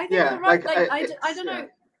 I think yeah, you're right. like, I don't know.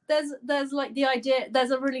 There's like the idea.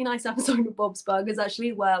 There's a really nice episode of Bob's Burgers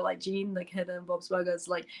actually, where like Jean, the kid in Bob's Burgers,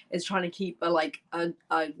 like is trying to keep a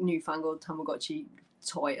newfangled Tamagotchi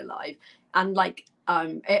toy alive, and like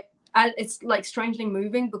it's like strangely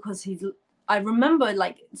moving because I remember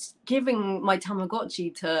like giving my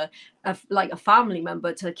Tamagotchi to a family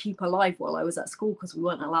member to keep alive while I was at school, because we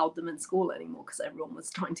weren't allowed them in school anymore because everyone was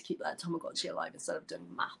trying to keep their Tamagotchi alive instead of doing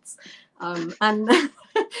maths, and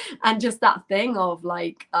and just that thing of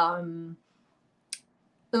like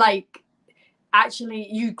actually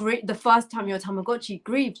you the first time your Tamagotchi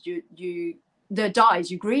grieves, you dies,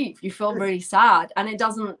 you grieve, you feel really sad, and it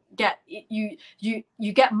doesn't get you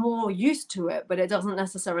get more used to it, but it doesn't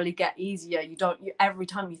necessarily get easier. Every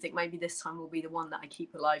time you think maybe this time will be the one that I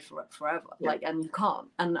keep alive forever, like, and you can't.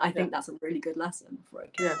 And I think that's a really good lesson for a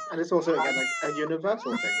kid. Yeah, and it's also again like a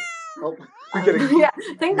universal thing. Oh, yeah,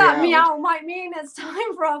 I think that meow might mean it's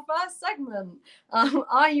time for our first segment.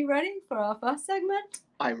 Are you ready for our first segment?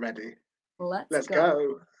 I'm ready. Let's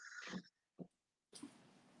go.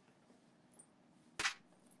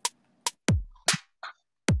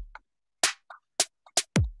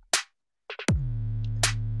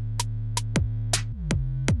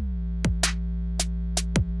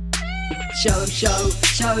 Show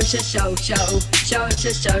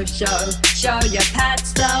your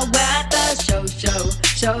pets the weather.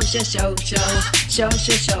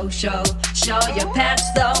 Show your pets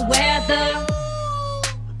the weather.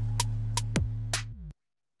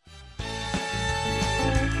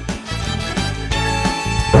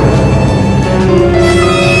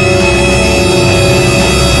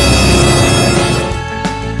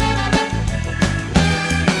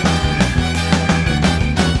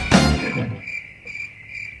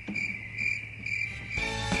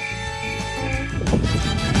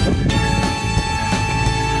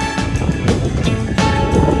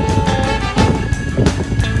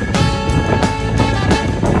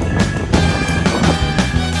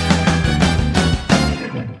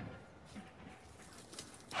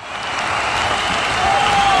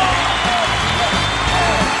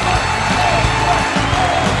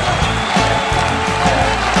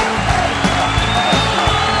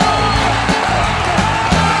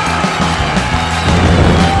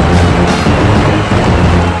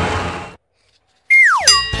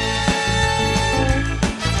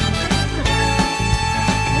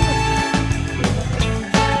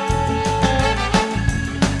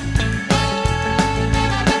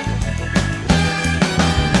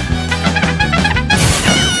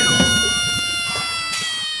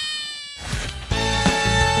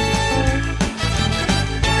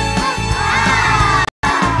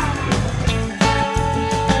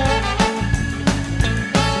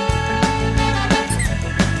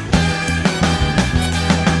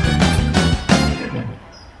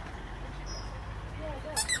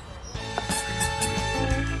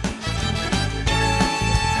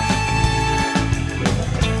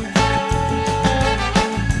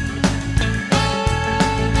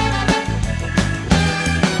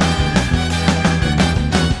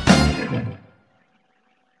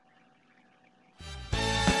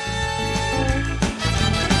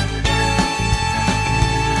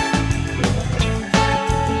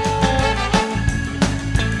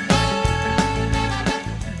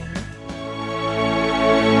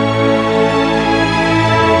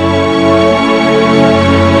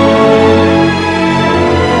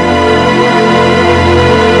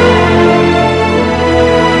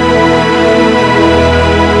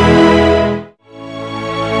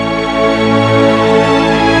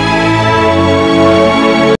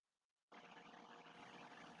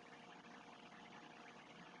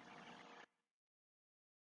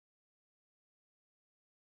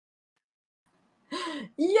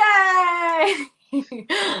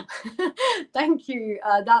 Thank you.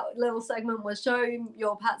 That little segment was showing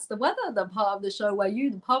your pets the weather, the part of the show where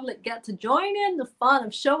you, the public, get to join in the fun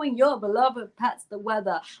of showing your beloved pets the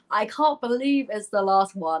weather. I can't believe it's the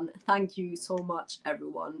last one. Thank you so much,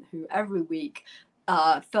 everyone, who every week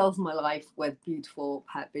fills my life with beautiful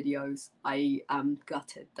pet videos. I am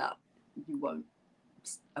gutted that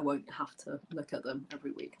I won't have to look at them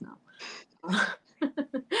every week now.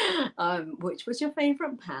 Which was your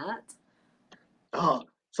favorite pet? Oh,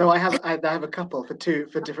 so I have a couple for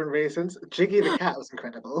different reasons. Jiggy the cat was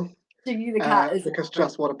incredible. Jiggy the cat is because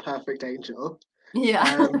just what a perfect angel.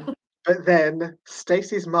 yeah. But then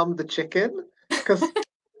Stacey's mum, the chicken, because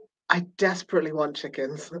I desperately want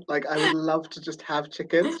chickens. Like I would love to just have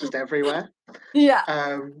chickens just everywhere. Yeah.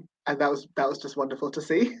 And that was just wonderful to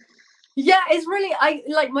see. Yeah, it's really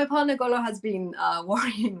my partner Golo has been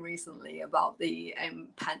worrying recently about the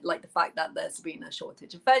the fact that there's been a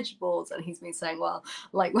shortage of vegetables, and he's been saying, well,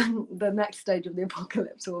 like when the next stage of the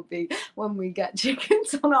apocalypse will be when we get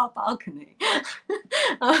chickens on our balcony,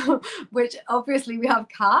 which obviously we have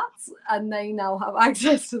cats and they now have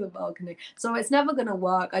access to the balcony, so it's never gonna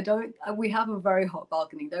work. We have a very hot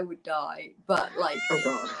balcony, they would die, but like oh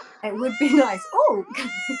god, it would be nice. Oh,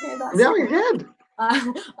 yeah, we can.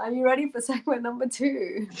 Are you ready for segment number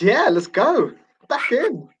 2? Yeah, let's go. Back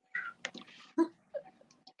in.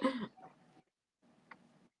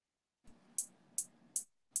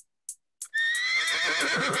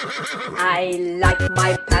 I like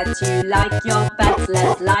my pets, you like your pets,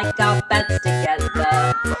 let's like our pets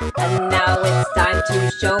together. And now it's time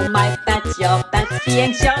to show my pets, your pets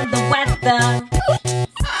being shown the weather.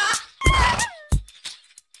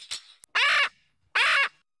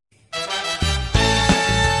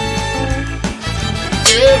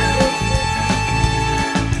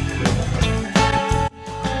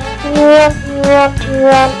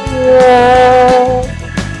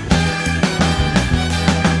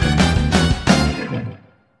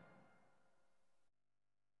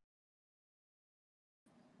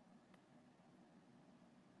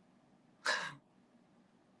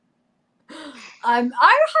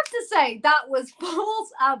 I have to say that was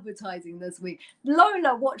false advertising this week.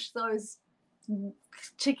 Lola watched those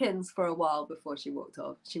chickens for a while before she walked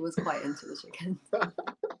off. She was quite into the chickens.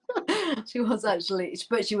 She was actually,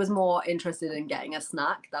 but she was more interested in getting a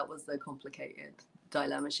snack. That was the complicated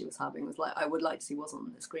dilemma she was having. Was like, I would like to see what's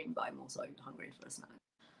on the screen, but I'm also hungry for a snack.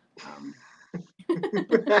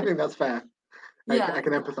 I think that's fair. Yeah, I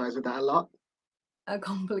can empathise with that a lot. A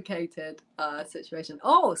complicated situation.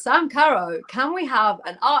 Oh, Sam Caro, can we have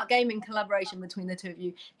an art gaming collaboration between the two of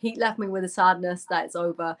you? He left me with a sadness that it's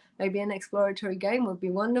over. Maybe an exploratory game would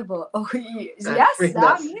be wonderful. Oh, yes,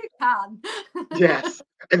 Sam, you can. Yes,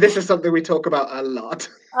 and this is something we talk about a lot.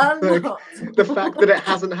 The fact that it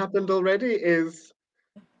hasn't happened already is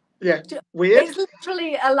weird. It's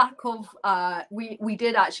literally a lack of we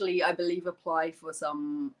did actually, I believe, apply for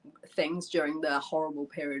some things during the horrible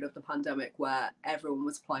period of the pandemic where everyone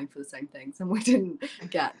was applying for the same things and we didn't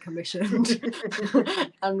get commissioned.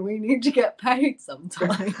 And we need to get paid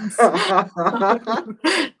sometimes. That's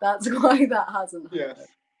why that hasn't happened. Yes.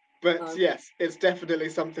 But yes, it's definitely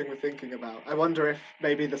something we're thinking about. I wonder if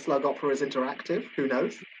maybe the Slug Opera is interactive. Who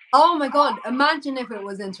knows? Oh my god! Imagine if it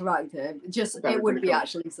was interactive. It would be cool.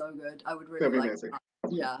 actually so good. I would really like amazing. That.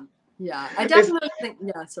 Yeah. I definitely think.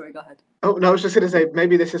 Yeah, sorry. Go ahead. Oh no, I was just going to say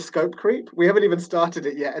maybe this is scope creep. We haven't even started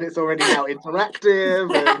it yet, and it's already now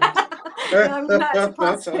interactive. That's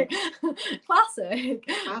classic. Classic.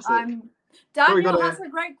 Daniel, that's a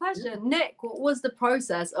great question. Nick, what was the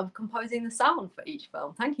process of composing the sound for each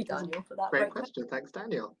film? Thank you, Daniel, for that. Great question. Thanks,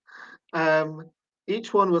 Daniel.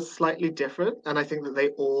 Each one was slightly different, and I think that they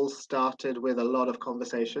all started with a lot of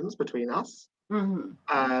conversations between us.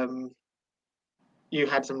 Mm-hmm. You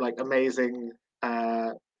had some like amazing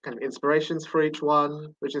kind of inspirations for each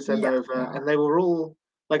one, which is sent over, and they were all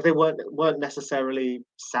like they weren't necessarily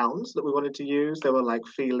sounds that we wanted to use. They were like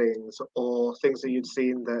feelings or things that you'd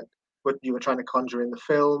seen that you were trying to conjure in the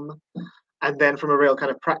film. And then from a real kind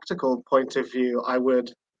of practical point of view,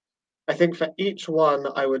 I think for each one,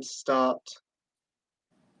 I would start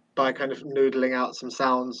by kind of noodling out some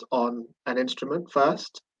sounds on an instrument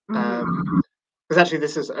first. Because actually,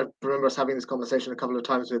 I remember us having this conversation a couple of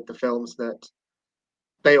times with the films that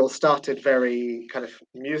they all started very kind of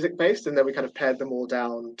music based, and then we kind of pared them all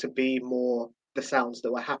down to be more the sounds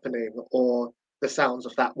that were happening or the sounds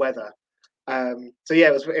of that weather. So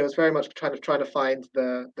yeah, it was very much trying to find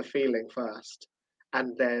the feeling first,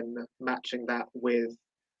 and then matching that with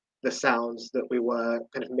the sounds that we were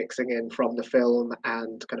kind of mixing in from the film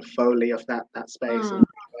and kind of Foley of that space and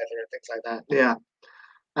weather and things like that. Yeah.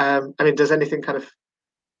 I mean, does anything kind of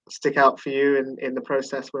stick out for you in the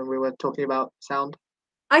process when we were talking about sound?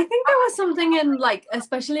 I think there was something in, like,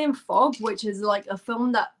 especially in Fog, which is like a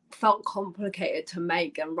film that felt complicated to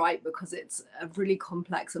make and write because it's a really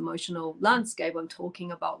complex emotional landscape. I'm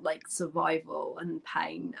talking about like survival and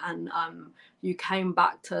pain, and you came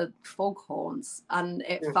back to foghorns, and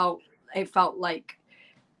it felt like,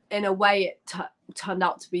 in a way, it turned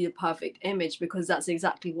out to be the perfect image because that's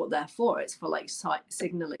exactly what they're for. It's for like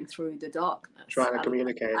signaling through the darkness, Trying to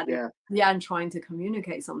communicate, and trying to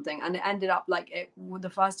communicate something. And it ended up like, the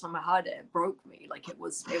first time I heard it, it broke me. Like it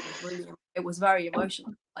was very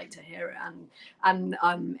emotional, like, to hear it. And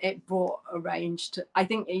it brought a range to, I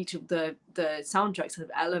think each of the soundtracks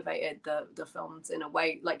have elevated the films in a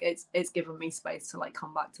way. Like it's given me space to like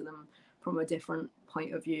come back to them from a different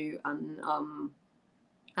point of view, and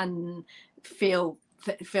feel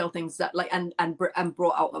things that, like, and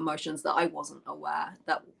brought out emotions that I wasn't aware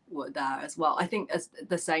that were there as well. I think as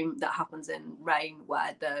the same that happens in Rain,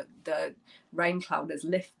 where the rain cloud is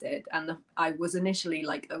lifted, and I was initially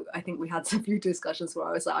like, I think we had a few discussions where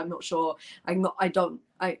I was like, I'm not sure,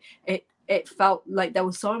 it felt like there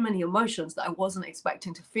were so many emotions that I wasn't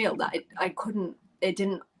expecting to feel, that it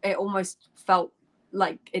almost felt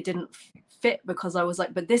like it didn't fit, because I was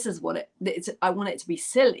like, but this is what I want it to be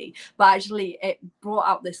silly, but actually it brought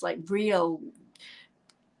out this like real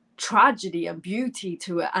tragedy and beauty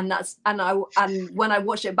to it, and when I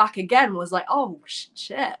watched it back again, was like, oh shit.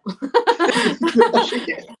 Shit.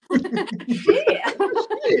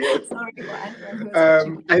 Sorry,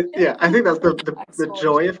 I think that's the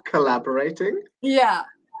joy of collaborating. Yeah,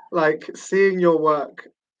 like seeing your work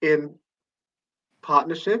in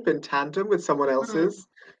partnership, in tandem with someone else's,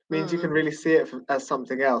 means you can really see it as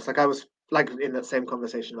something else. Like I was like in that same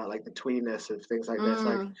conversation about like the tweeness of things like this,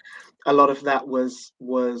 like a lot of that was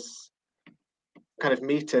kind of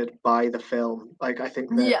metered by the film. Like I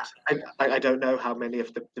think that I don't know how many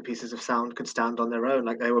of the pieces of sound could stand on their own.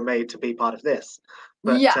 Like they were made to be part of this,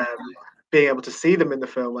 but being able to see them in the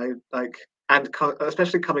film,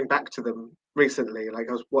 especially coming back to them recently, like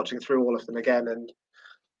I was watching through all of them again, and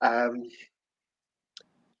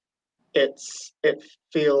it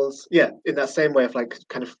feels, in that same way of like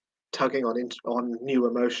kind of tugging on new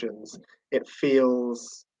emotions. It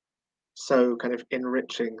feels so kind of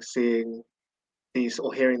enriching seeing these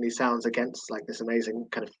or hearing these sounds against like this amazing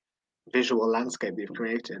kind of visual landscape you've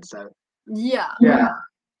created. So yeah,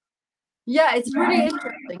 it's really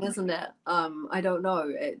interesting, isn't it? I don't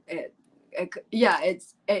know,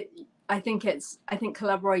 I think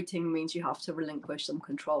collaborating means you have to relinquish some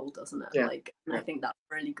control, doesn't it? I think that's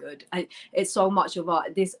really good. It's so much of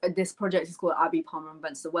art. This project is called Abi Palmer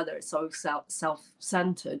Invents the Weather. It's so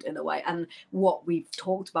self-centered in a way, and what we've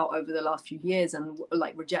talked about over the last few years, and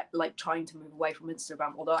like trying to move away from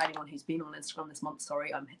Instagram. Although anyone who's been on Instagram this month,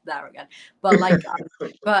 sorry, I'm there again. But like,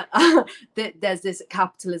 there's this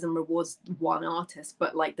capitalism rewards one artist,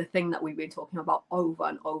 but like the thing that we've been talking about over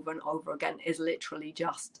and over and over again is literally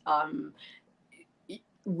just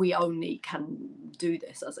we only can do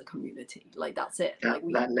this as a community. Like that's it. Like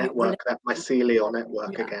that network, that mycelial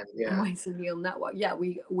network again. Yeah, mycelial network. Yeah,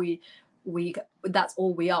 we that's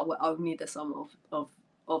all we are. We're only the sum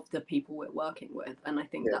of the people we're working with, and I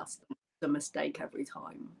think that's the mistake every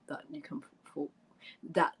time that you can fall,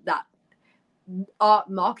 that art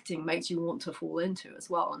marketing makes you want to fall into as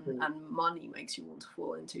well, and money makes you want to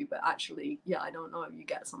fall into, but actually I don't know, you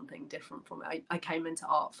get something different from it. I came into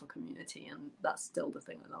art for community, and that's still the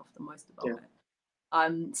thing I love the most about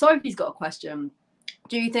it. Sophie's got a question.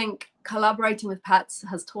 Do you think collaborating with pets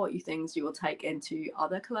has taught you things you will take into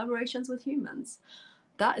other collaborations with humans?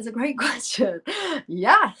 That is a great question.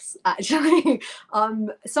 Yes, actually.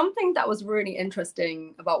 Something that was really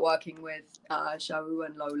interesting about working with Cha-U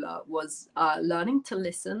and Lola was learning to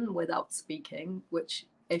listen without speaking, which,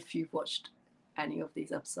 if you've watched any of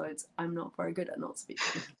these episodes, I'm not very good at not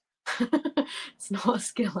speaking. It's not a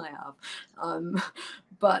skill I have.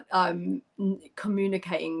 But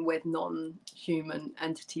communicating with non-human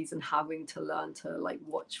entities and having to learn to like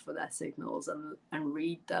watch for their signals and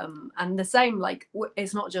read them. And the same, like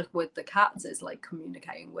it's not just with the cats, it's like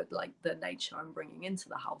communicating with like the nature I'm bringing into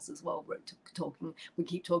the house as well. We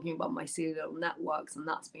keep talking about mycelial networks, and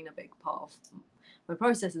that's been a big part of my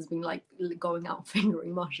process, has been like going out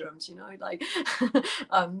fingering mushrooms, like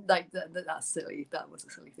that's silly. That was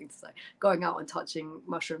a silly thing to say. Going out and touching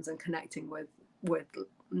mushrooms and connecting with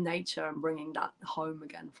nature and bringing that home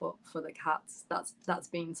again for the cats. That's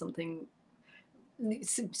been something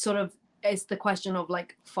sort of, it's the question of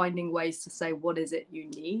like finding ways to say what is it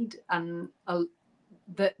you need, and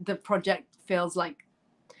the project feels like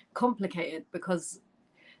complicated because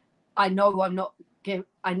I know I'm not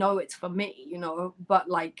I know it's for me, you know, but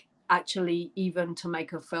like actually even to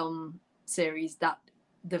make a film series that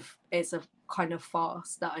it's a kind of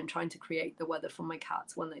farce that I'm trying to create the weather for my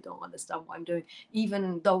cats when they don't understand what I'm doing.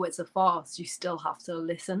 Even though it's a farce, you still have to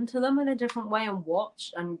listen to them in a different way and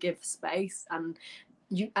watch and give space and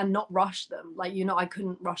not rush them. Like, you know, I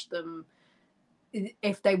couldn't rush them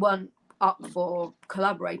if they weren't up for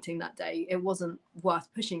collaborating that day. It wasn't worth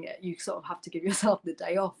pushing it. You sort of have to give yourself the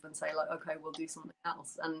day off and say like, okay, we'll do something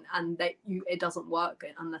else, and it doesn't work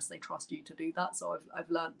unless they trust you to do that. So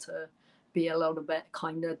I've learned to be a little bit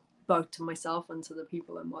kinder both to myself and to the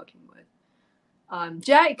people I'm working with.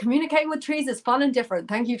 Jay, communicating with trees is fun and different.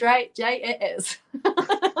 Thank you, Jay. It is.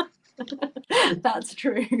 That's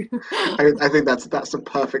true. I think that's a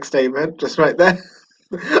perfect statement, just right there.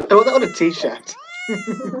 I want that on a t-shirt.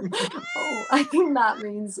 Oh, I think that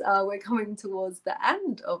means we're coming towards the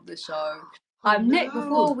end of the show. Nick,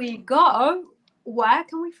 before we go, where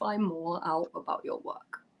can we find more out about your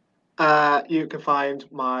work? You can find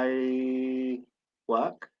my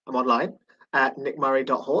work. I'm online at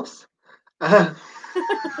nickmurray.horse. The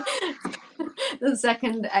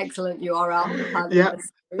second excellent URL. Yeah,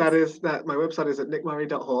 that. My website is at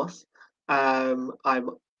nickmurray.horse. I'm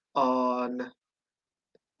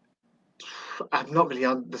not really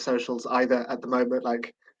on the socials either at the moment,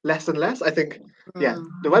 like less and less. I think, yeah,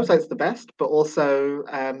 the website's the best, but also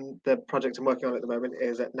the project I'm working on at the moment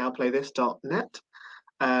is at nowplaythis.net.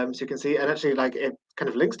 So you can see, and actually, like, it kind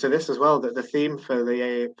of links to this as well, that the theme for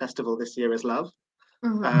the festival this year is love.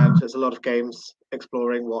 So there's a lot of games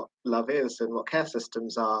exploring what love is and what care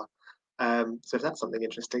systems are. So if that's something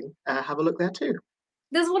interesting, have a look there too.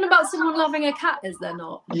 There's one about someone loving a cat, is there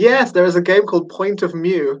not? Yes, there is a game called Point of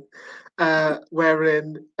Mew,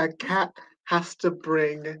 wherein a cat has to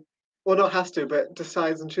bring, well, not has to, but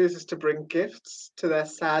decides and chooses to bring gifts to their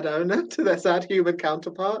sad owner, to their sad human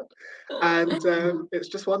counterpart. And it's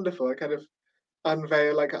just wonderful. It kind of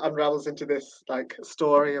unravels into this like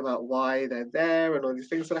story about why they're there and all these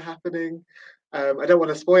things that are happening. I don't want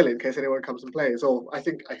to spoil it in case anyone comes and plays, or I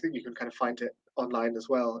think you can kind of find it online as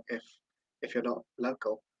well if you're not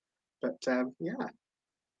local. But yeah.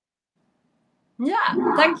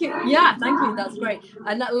 Yeah, thank you. Yeah, thank you. That's great.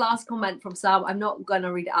 And that last comment from Sam, I'm not going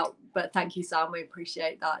to read it out, but thank you, Sam. We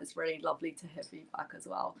appreciate that. It's really lovely to hear feedback as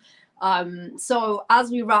well. So as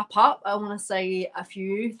we wrap up, I want to say a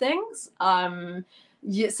few things.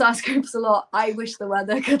 SAS groups a lot. I wish the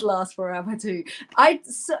weather could last forever too.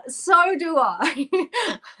 So do I.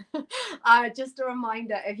 Just a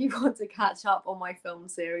reminder, if you want to catch up on my film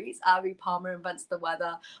series, Abi Palmer Invents the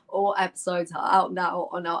Weather, all episodes are out now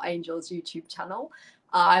on our Angels YouTube channel.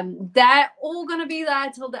 They're all going to be there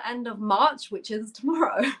till the end of March, which is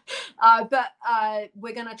tomorrow. But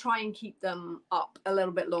we're going to try and keep them up a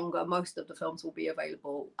little bit longer. Most of the films will be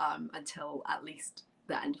available until at least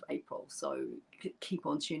the end of April. So keep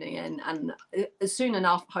on tuning in. And soon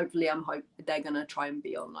enough, hopefully, they're going to try and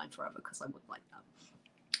be online forever because I would like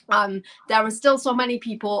that. There are still so many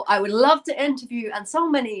people I would love to interview and so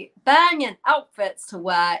many banging outfits to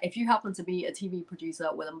wear. If you happen to be a TV producer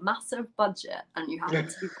with a massive budget and you happen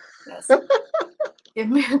to be this, give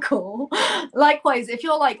me a call. Likewise, if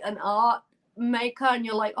you're like an art maker and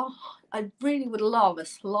you're like, oh, I really would love a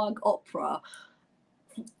slug opera,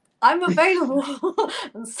 I'm available,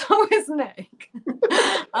 and so is Nick.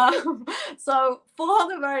 So for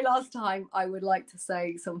the very last time, I would like to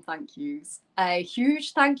say some thank yous. A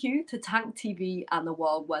huge thank you to Tank TV and the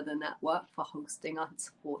World Weather Network for hosting and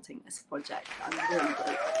supporting this project. I'm really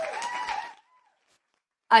grateful.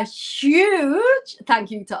 A huge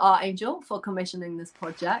thank you to Art Angel for commissioning this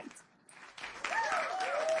project.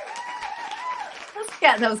 Let's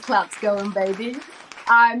get those claps going, baby.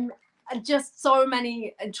 Just so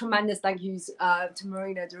many tremendous thank yous to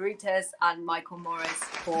Marina Doritas and Michael Morris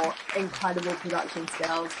for incredible production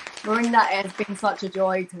skills. Marina, it's been such a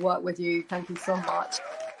joy to work with you. Thank you so much.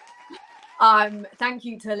 Thank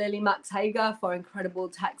you to Lily Max Hager for incredible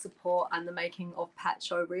tech support and the making of Pet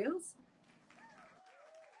Show Reels.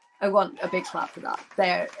 I want a big clap for that.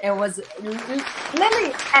 It was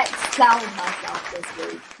Lily excelled herself this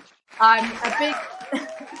week. A big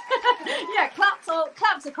yeah,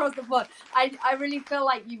 claps across the board. I really feel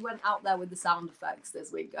like you went out there with the sound effects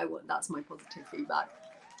this week. That's my positive feedback.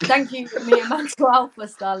 Thank you, Mia Maxwell, for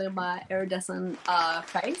styling my iridescent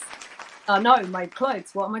face. No, my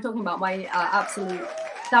clothes. What am I talking about? My absolute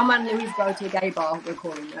Thelma and Louise go to a gay bar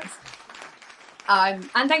recording this. And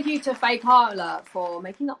thank you to Faye Carla for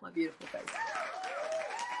making up my beautiful face.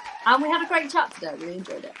 And we had a great chat today. Really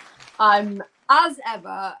enjoyed it. As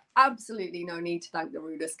ever, absolutely no need to thank the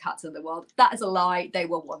rudest cats in the world. That is a lie. They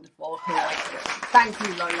were wonderful. Thank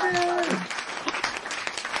you, Lola.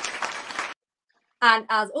 And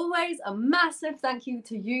as always, a massive thank you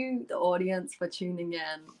to you, the audience, for tuning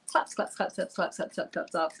in. Claps, claps, claps, claps, claps, claps, claps,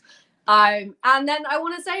 claps, claps. And then I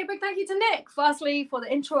want to say a big thank you to Nick, firstly, for the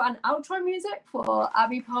intro and outro music for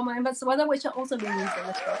Abi Palmer Invents the Weather, which are also being used in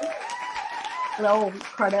the show. And I'll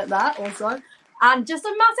credit that also. And just a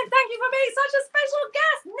massive thank you for being such a special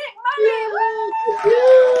guest, Nick Money.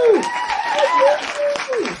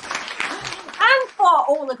 And for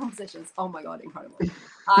all the compositions. Oh my God, incredible.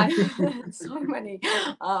 So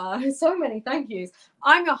many thank yous.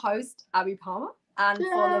 I'm your host, Abi Palmer. And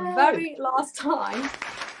for the very last time,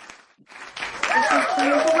 this is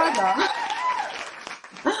the weather.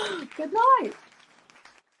 Good night.